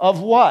 Of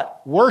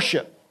what?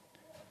 Worship.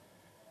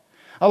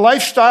 A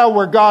lifestyle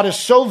where God is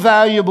so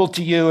valuable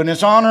to you and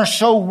His honor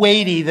so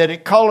weighty that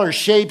it colors,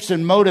 shapes,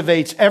 and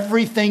motivates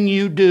everything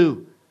you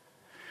do.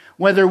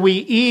 Whether we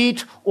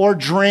eat or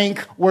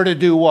drink, we're to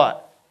do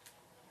what?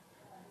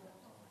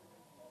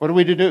 What are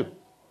we to do?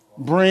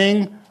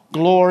 Bring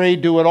glory,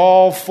 do it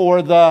all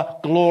for the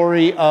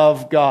glory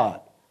of God.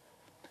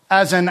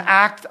 As an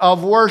act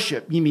of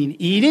worship. You mean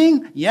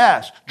eating?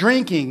 Yes.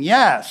 Drinking?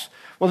 Yes.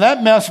 Well,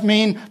 that must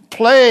mean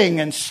playing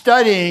and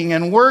studying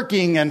and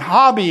working and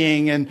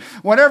hobbying and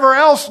whatever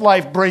else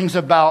life brings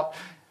about.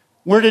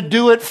 We're to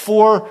do it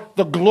for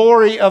the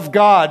glory of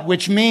God,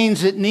 which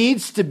means it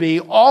needs to be,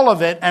 all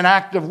of it, an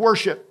act of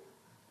worship.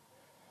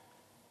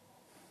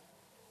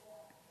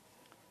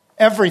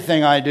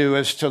 Everything I do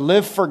is to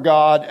live for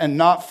God and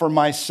not for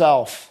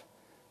myself.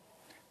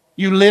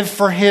 You live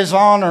for His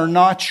honor,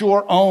 not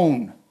your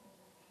own.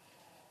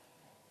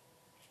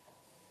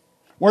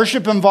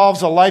 Worship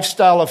involves a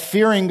lifestyle of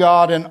fearing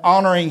God and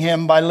honoring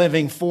Him by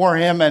living for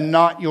Him and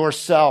not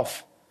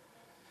yourself.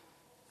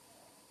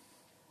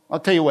 I'll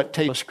tell you what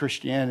tasteless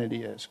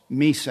Christianity is.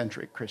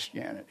 Me-centric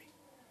Christianity.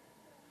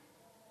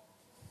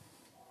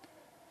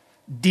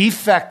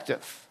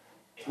 Defective,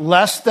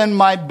 less than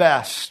my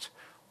best,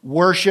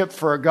 worship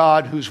for a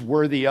God who's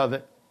worthy of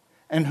it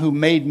and who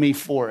made me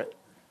for it.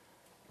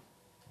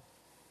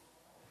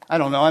 I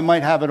don't know, I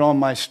might have it on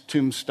my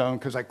tombstone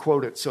because I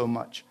quote it so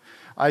much.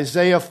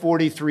 Isaiah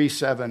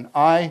 43:7,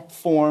 I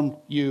formed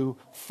you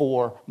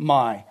for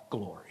my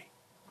glory.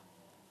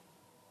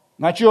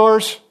 Not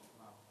yours,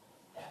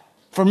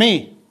 for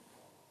me.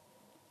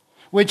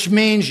 Which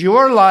means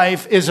your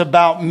life is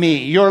about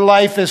me. Your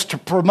life is to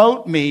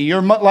promote me.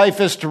 Your life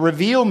is to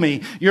reveal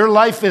me. Your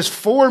life is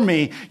for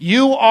me.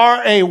 You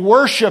are a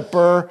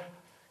worshiper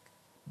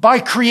by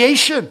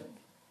creation.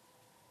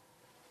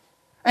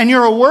 And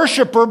you're a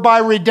worshiper by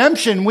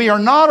redemption. We are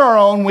not our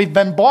own. We've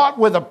been bought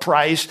with a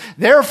price.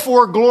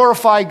 Therefore,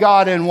 glorify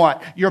God in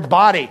what? Your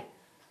body.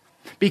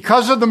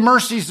 Because of the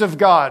mercies of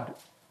God.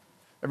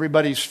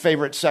 Everybody's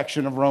favorite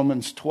section of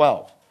Romans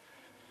 12.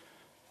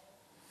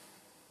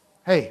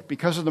 Hey,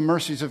 because of the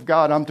mercies of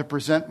God, I'm to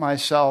present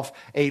myself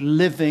a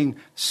living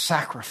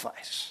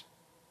sacrifice.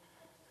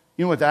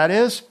 You know what that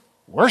is?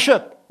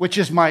 Worship, which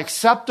is my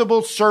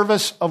acceptable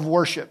service of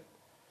worship.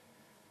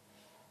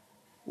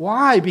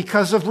 Why?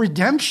 Because of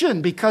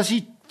redemption. Because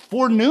He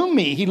foreknew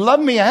me. He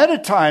loved me ahead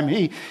of time.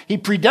 He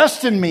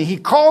predestined me. He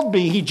called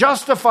me. He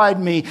justified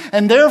me.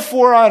 And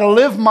therefore, I ought to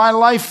live my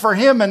life for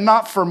Him and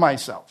not for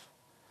myself.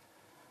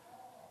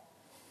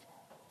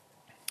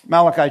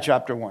 Malachi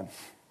chapter 1.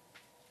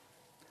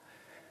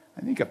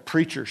 I think a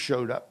preacher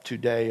showed up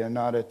today and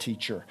not a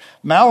teacher.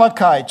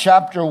 Malachi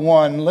chapter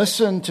 1,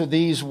 listen to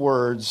these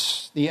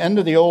words. The end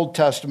of the Old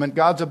Testament,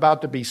 God's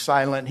about to be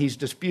silent. He's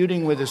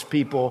disputing with His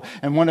people.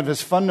 And one of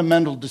His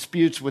fundamental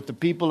disputes with the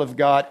people of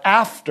God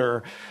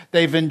after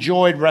they've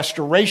enjoyed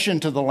restoration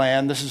to the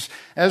land. This is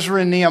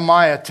Ezra and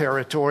Nehemiah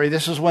territory.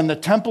 This is when the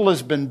temple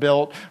has been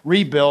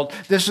rebuilt.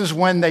 This is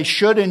when they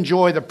should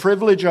enjoy the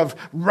privilege of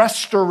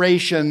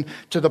restoration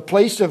to the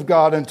place of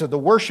God and to the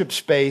worship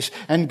space.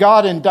 And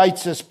God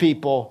indicts His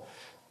people.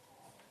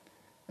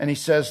 And He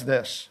says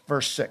this,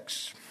 verse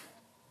 6.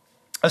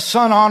 A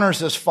son honors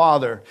his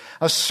father,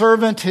 a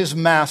servant his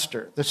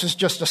master. This is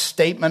just a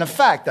statement of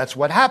fact. That's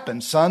what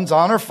happens. Sons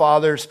honor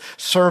fathers,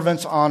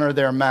 servants honor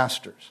their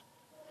masters.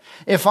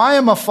 If I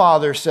am a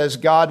father, says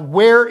God,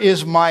 where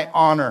is my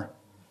honor?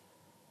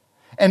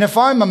 And if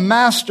I'm a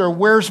master,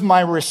 where's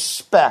my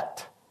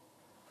respect?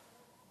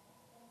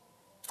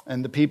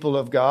 And the people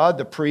of God,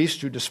 the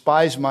priests who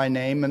despise my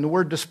name, and the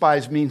word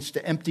despise means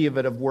to empty of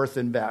it of worth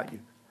and value.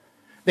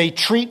 They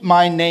treat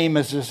my name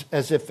as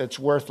if it's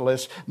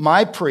worthless.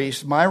 My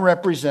priests, my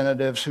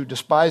representatives who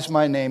despise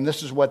my name,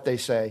 this is what they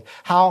say.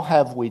 How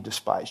have we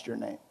despised your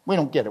name? We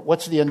don't get it.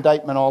 What's the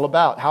indictment all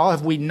about? How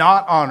have we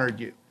not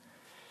honored you?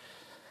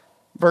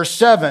 Verse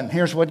 7,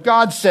 here's what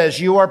God says.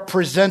 You are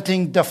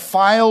presenting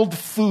defiled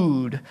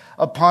food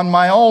upon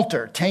my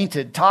altar,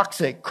 tainted,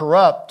 toxic,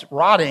 corrupt,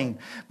 rotting.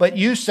 But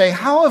you say,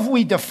 how have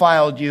we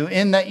defiled you?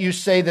 In that you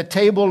say the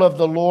table of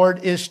the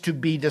Lord is to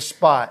be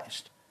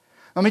despised.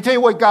 Let me tell you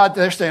what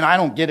they're saying. I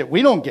don't get it.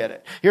 We don't get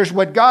it. Here's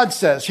what God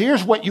says.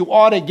 Here's what you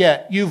ought to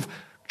get. You've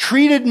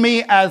treated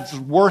me as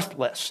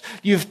worthless.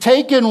 You've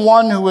taken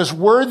one who is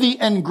worthy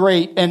and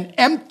great and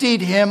emptied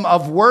him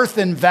of worth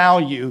and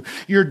value.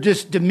 You're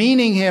just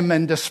demeaning him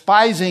and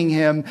despising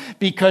him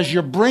because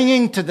you're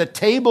bringing to the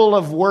table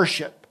of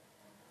worship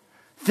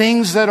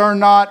things that are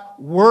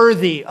not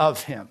worthy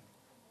of him.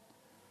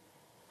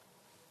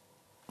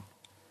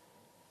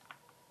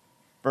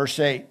 Verse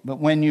 8, but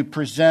when you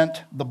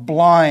present the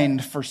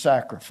blind for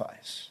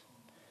sacrifice,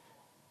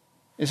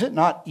 is it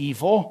not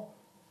evil?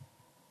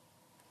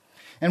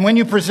 And when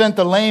you present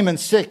the lame and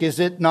sick, is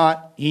it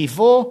not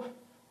evil?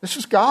 This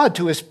is God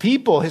to his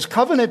people, his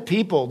covenant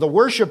people, the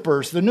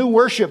worshipers, the new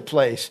worship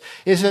place.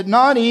 Is it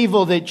not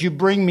evil that you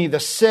bring me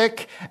the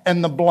sick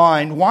and the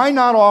blind? Why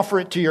not offer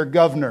it to your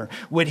governor?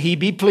 Would he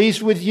be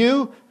pleased with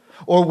you?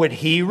 Or would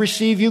he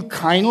receive you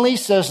kindly,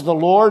 says the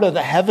Lord of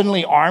the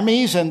heavenly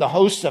armies and the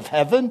hosts of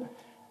heaven?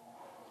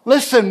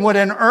 Listen, would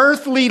an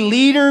earthly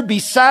leader be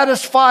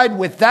satisfied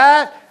with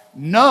that?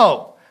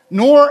 No,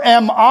 nor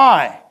am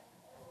I.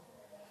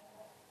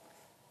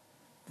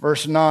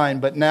 Verse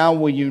 9, but now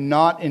will you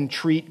not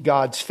entreat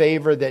God's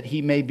favor that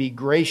he may be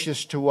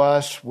gracious to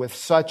us with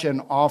such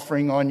an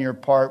offering on your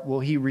part? Will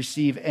he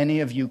receive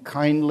any of you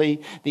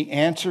kindly? The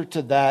answer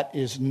to that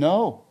is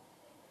no.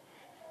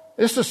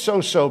 This is so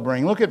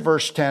sobering. Look at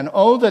verse 10.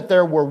 Oh, that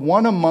there were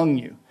one among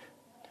you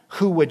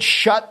who would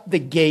shut the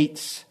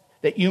gates,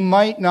 that you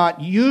might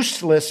not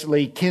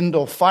uselessly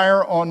kindle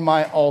fire on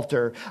my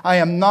altar. I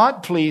am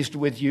not pleased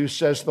with you,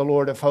 says the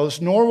Lord of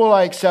hosts, nor will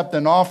I accept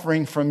an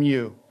offering from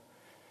you.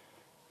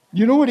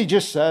 You know what he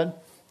just said?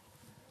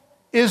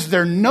 Is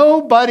there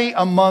nobody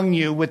among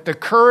you with the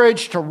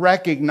courage to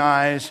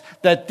recognize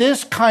that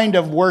this kind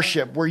of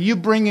worship, where you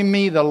bringing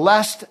me the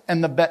less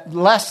and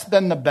less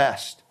than the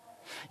best,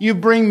 you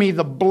bring me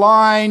the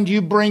blind,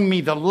 you bring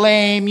me the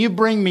lame, you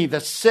bring me the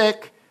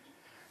sick.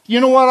 You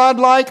know what I'd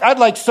like? I'd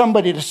like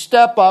somebody to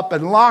step up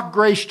and lock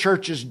Grace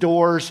Church's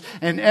doors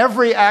and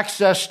every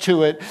access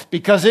to it,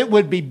 because it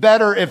would be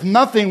better if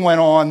nothing went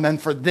on than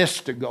for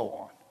this to go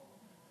on.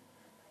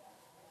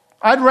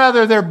 I'd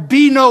rather there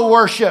be no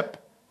worship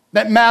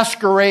that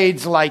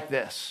masquerades like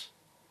this.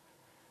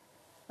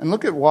 And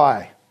look at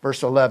why.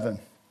 Verse 11.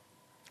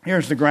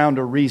 Here's the ground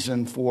of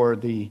reason for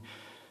the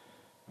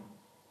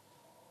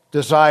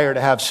desire to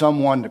have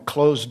someone to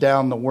close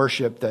down the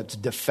worship that's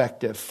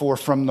defective. For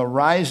from the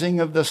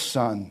rising of the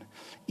sun,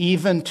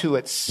 even to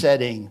its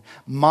setting,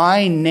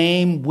 my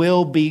name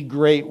will be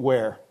great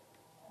where?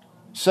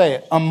 Say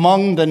it.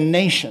 Among the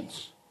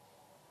nations.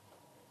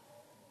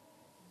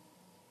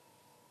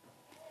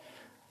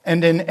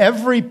 And in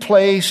every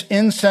place,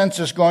 incense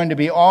is going to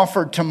be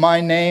offered to my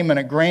name, and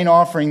a grain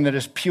offering that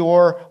is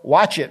pure.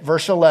 Watch it,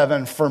 verse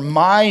 11. For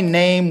my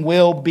name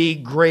will be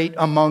great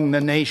among the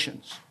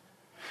nations.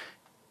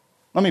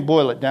 Let me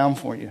boil it down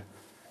for you.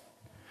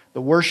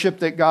 The worship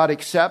that God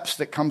accepts,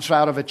 that comes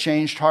out of a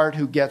changed heart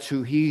who gets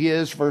who he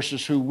is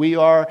versus who we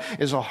are,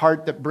 is a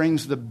heart that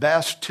brings the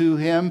best to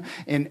him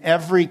in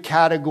every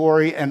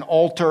category and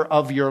altar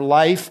of your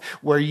life,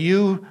 where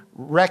you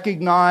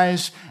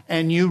recognize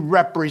and you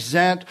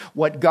represent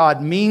what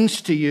God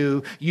means to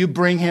you. You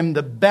bring him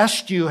the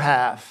best you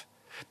have.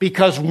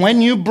 Because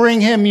when you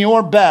bring him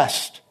your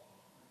best,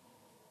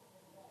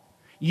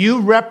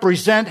 you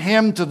represent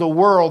him to the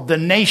world, the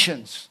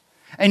nations.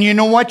 And you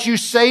know what you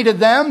say to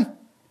them?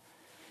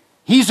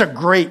 He's a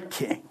great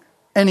king,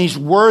 and he's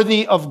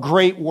worthy of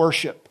great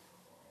worship.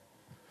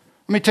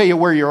 Let me tell you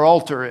where your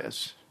altar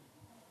is.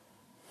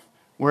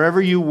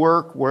 Wherever you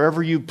work,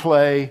 wherever you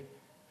play,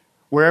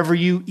 wherever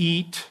you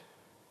eat,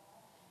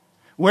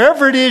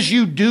 wherever it is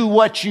you do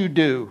what you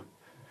do,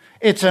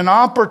 it's an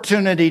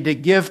opportunity to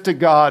give to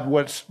God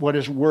what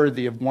is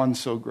worthy of one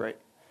so great.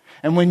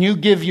 And when you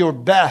give your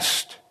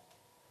best,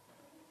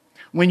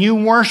 when you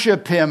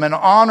worship him and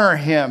honor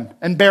him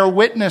and bear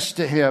witness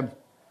to him,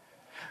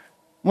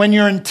 when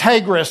you're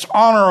integrous,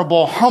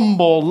 honorable,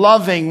 humble,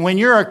 loving, when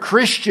you're a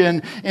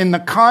Christian in the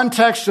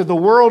context of the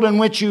world in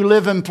which you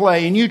live and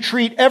play, and you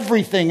treat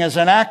everything as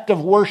an act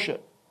of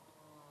worship,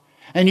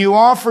 and you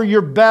offer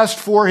your best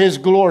for his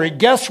glory,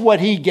 guess what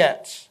he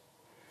gets?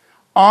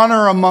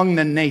 Honor among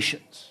the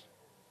nations.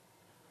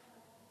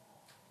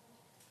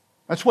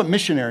 That's what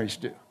missionaries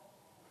do.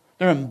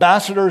 They're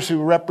ambassadors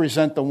who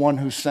represent the one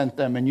who sent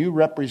them, and you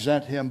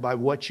represent him by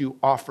what you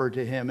offer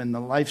to him in the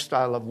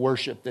lifestyle of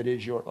worship that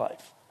is your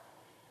life.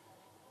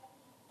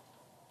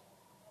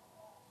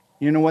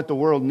 You know what the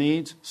world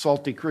needs?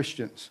 Salty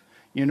Christians.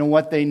 You know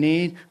what they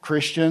need?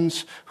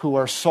 Christians who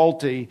are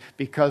salty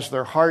because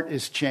their heart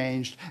is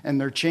changed,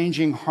 and their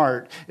changing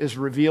heart is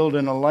revealed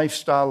in a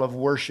lifestyle of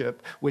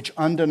worship which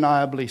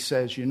undeniably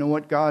says, you know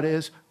what God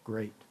is?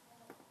 Great.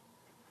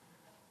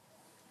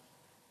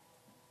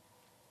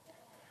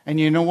 And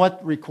you know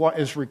what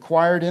is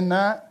required in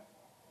that?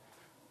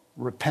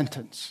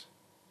 Repentance.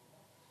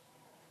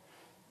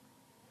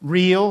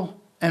 Real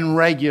and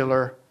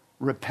regular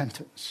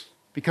repentance.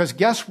 Because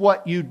guess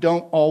what you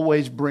don't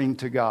always bring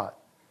to God?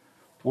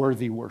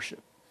 Worthy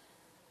worship.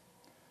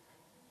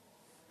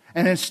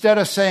 And instead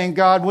of saying,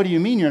 God, what do you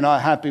mean you're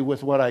not happy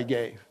with what I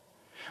gave?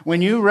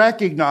 When you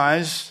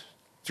recognize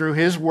through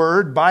His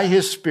Word, by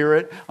His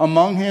Spirit,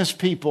 among His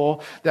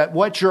people, that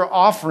what you're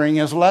offering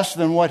is less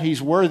than what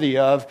He's worthy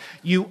of,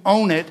 you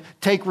own it,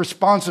 take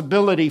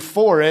responsibility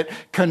for it,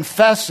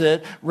 confess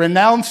it,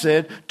 renounce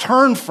it,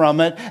 turn from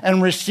it,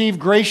 and receive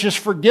gracious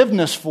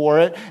forgiveness for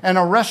it, and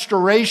a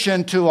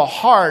restoration to a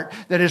heart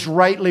that is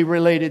rightly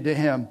related to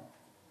Him.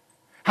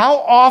 How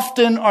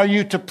often are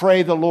you to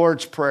pray the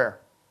Lord's Prayer?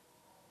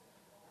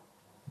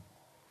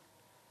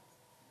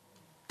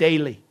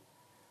 Daily.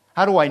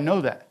 How do I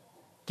know that?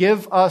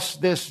 Give us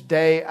this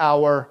day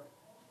our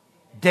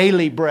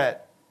daily bread.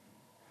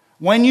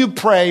 When you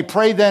pray,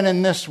 pray then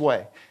in this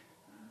way.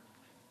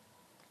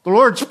 The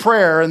Lord's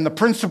Prayer and the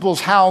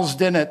principles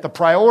housed in it, the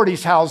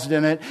priorities housed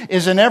in it,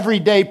 is an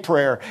everyday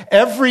prayer.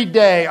 Every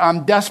day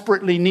I'm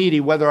desperately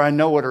needy, whether I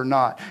know it or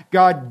not.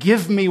 God,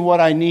 give me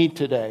what I need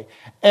today.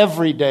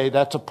 Every day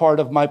that's a part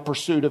of my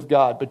pursuit of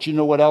God. But you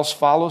know what else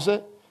follows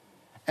it?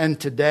 And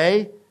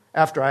today,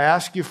 after I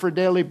ask you for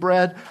daily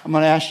bread, I'm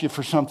going to ask you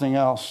for something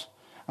else.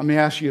 I'm going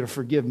to ask you to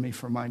forgive me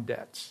for my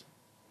debts.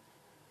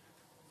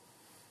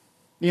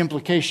 The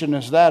implication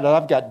is that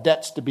I've got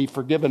debts to be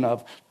forgiven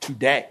of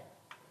today.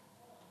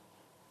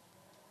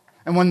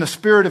 And when the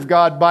Spirit of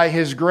God, by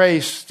His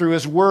grace, through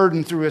His Word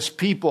and through His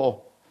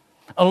people,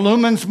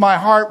 illumines my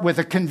heart with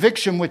a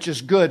conviction which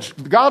is good.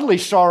 Godly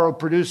sorrow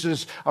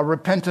produces a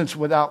repentance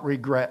without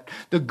regret.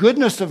 The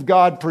goodness of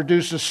God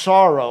produces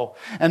sorrow,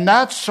 and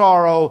that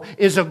sorrow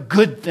is a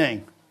good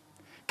thing.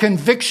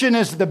 Conviction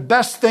is the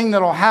best thing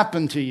that will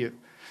happen to you.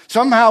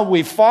 Somehow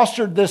we've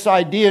fostered this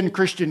idea in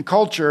Christian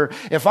culture,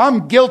 if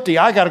I'm guilty,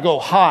 I got to go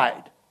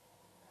hide.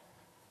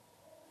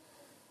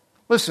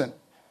 Listen,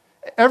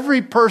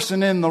 every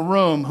person in the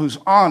room who's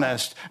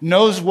honest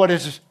knows what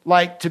it's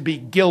like to be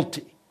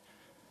guilty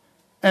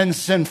and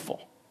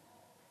sinful.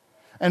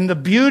 And the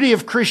beauty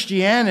of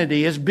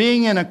Christianity is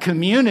being in a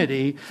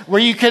community where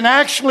you can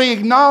actually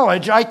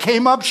acknowledge, I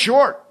came up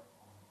short.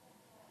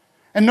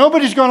 And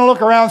nobody's going to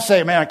look around and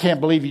say, man, I can't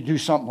believe you do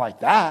something like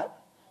that.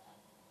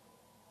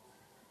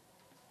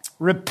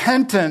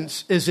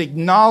 Repentance is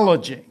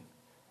acknowledging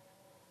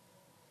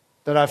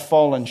that I've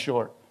fallen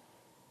short.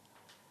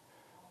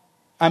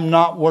 I'm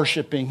not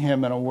worshiping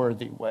Him in a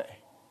worthy way.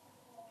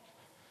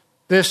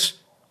 This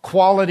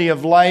quality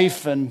of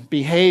life and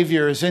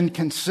behavior is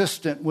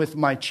inconsistent with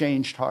my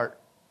changed heart.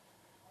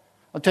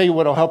 I'll tell you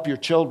what will help your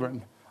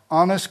children.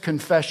 Honest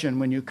confession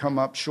when you come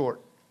up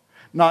short.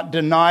 Not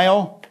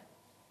denial.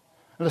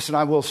 Listen,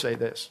 I will say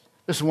this.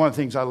 This is one of the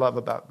things I love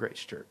about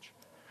Grace Church.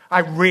 I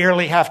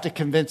rarely have to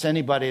convince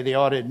anybody they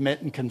ought to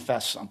admit and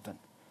confess something.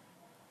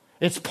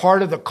 It's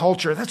part of the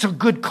culture. That's a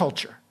good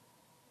culture.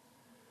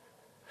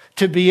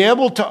 To be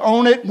able to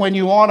own it when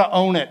you ought to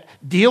own it.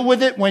 Deal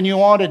with it when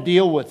you ought to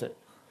deal with it.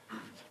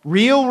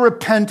 Real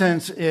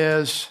repentance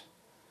is,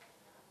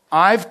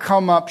 I've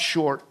come up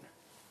short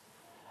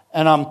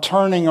and I'm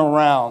turning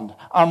around.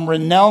 I'm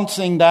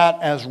renouncing that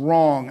as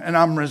wrong and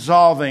I'm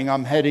resolving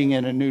I'm heading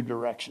in a new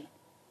direction.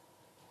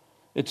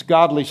 It's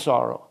godly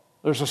sorrow.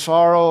 There's a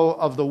sorrow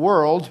of the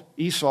world.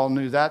 Esau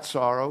knew that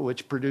sorrow,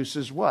 which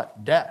produces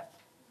what? Death.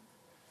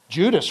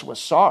 Judas was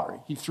sorry.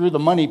 He threw the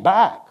money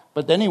back,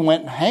 but then he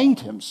went and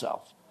hanged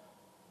himself.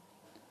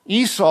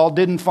 Esau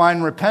didn't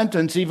find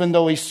repentance even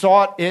though he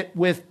sought it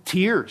with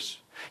tears.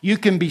 You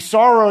can be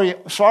sorry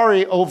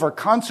over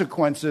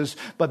consequences,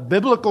 but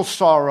biblical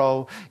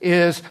sorrow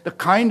is the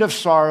kind of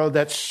sorrow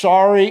that's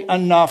sorry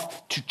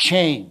enough to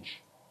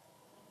change.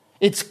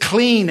 It's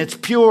clean, it's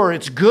pure,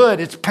 it's good,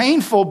 it's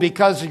painful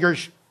because you're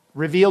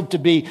revealed to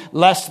be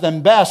less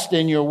than best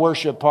in your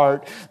worship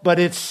heart, but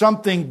it's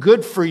something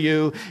good for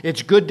you.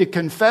 It's good to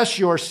confess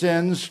your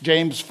sins,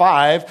 James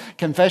 5,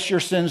 confess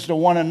your sins to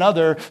one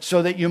another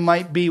so that you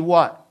might be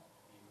what?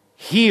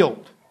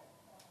 Healed.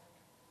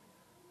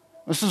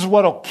 This is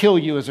what will kill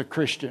you as a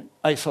Christian.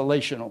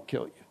 Isolation will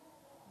kill you.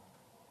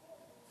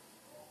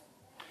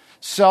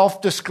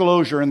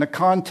 Self-disclosure in the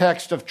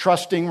context of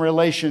trusting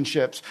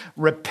relationships.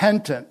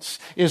 Repentance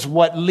is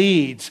what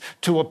leads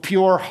to a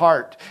pure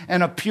heart.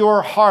 And a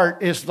pure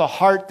heart is the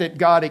heart that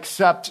God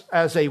accepts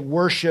as a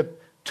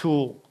worship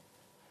tool.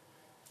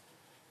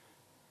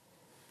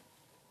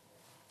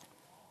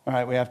 All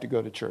right, we have to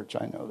go to church.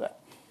 I know that.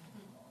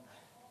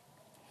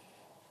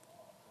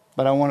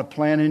 But I want to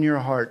plant in your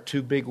heart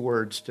two big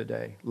words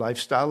today.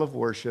 Lifestyle of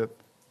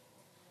worship.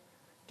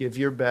 Give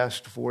your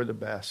best for the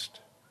best.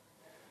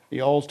 The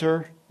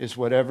altar is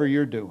whatever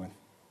you're doing.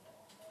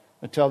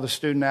 I tell the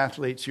student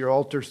athletes, your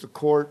altar's the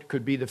court,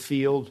 could be the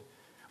field.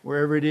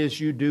 Wherever it is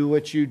you do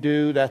what you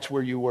do, that's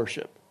where you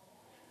worship.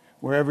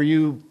 Wherever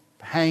you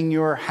hang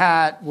your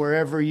hat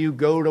wherever you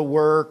go to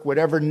work,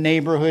 whatever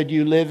neighborhood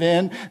you live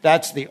in.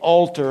 That's the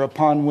altar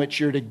upon which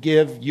you're to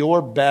give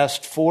your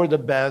best for the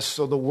best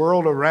so the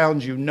world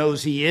around you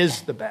knows He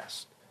is the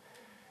best.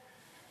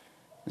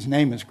 His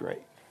name is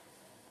great.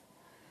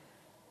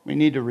 We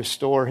need to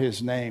restore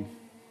His name.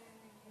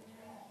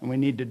 And we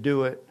need to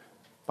do it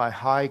by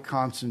high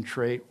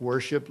concentrate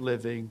worship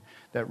living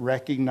that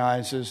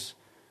recognizes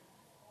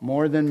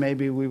more than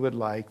maybe we would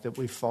like that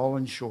we've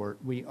fallen short.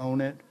 We own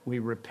it, we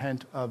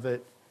repent of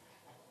it,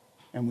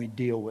 and we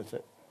deal with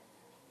it.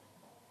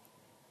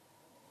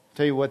 I'll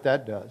tell you what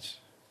that does.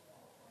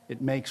 It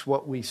makes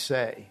what we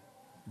say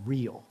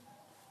real,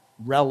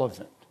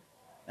 relevant,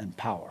 and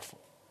powerful.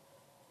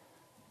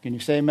 Can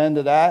you say amen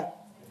to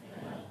that?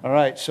 Amen. All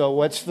right, so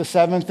what's the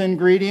seventh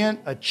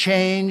ingredient? A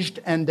changed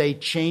and a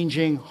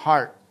changing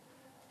heart.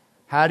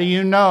 How do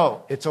you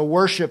know? It's a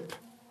worship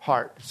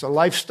heart. It's a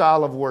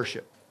lifestyle of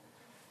worship.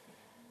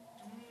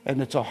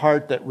 And it's a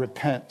heart that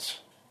repents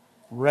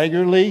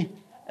regularly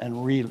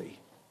and really.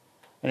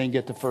 I didn't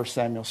get to 1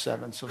 Samuel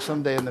 7, so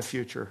someday in the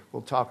future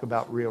we'll talk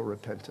about real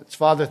repentance.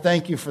 Father,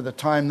 thank you for the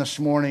time this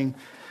morning,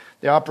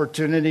 the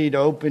opportunity to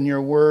open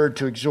your word,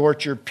 to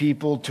exhort your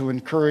people, to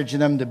encourage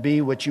them to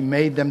be what you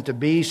made them to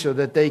be so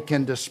that they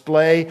can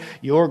display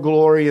your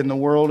glory in the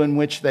world in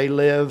which they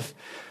live.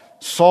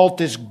 Salt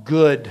is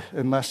good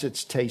unless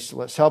it's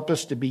tasteless. Help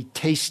us to be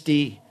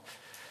tasty,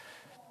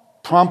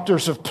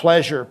 prompters of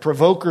pleasure,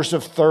 provokers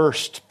of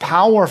thirst,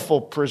 powerful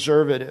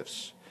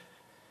preservatives,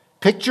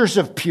 pictures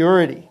of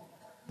purity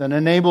that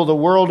enable the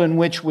world in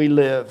which we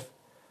live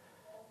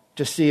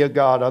to see a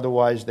God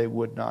otherwise they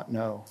would not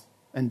know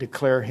and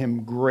declare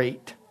Him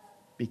great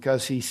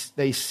because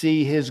they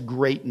see His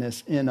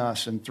greatness in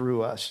us and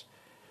through us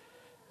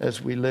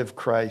as we live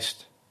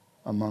Christ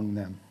among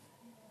them.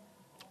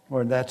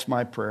 Lord, that's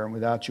my prayer, and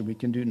without you we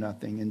can do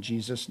nothing. In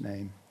Jesus'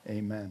 name,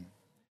 amen.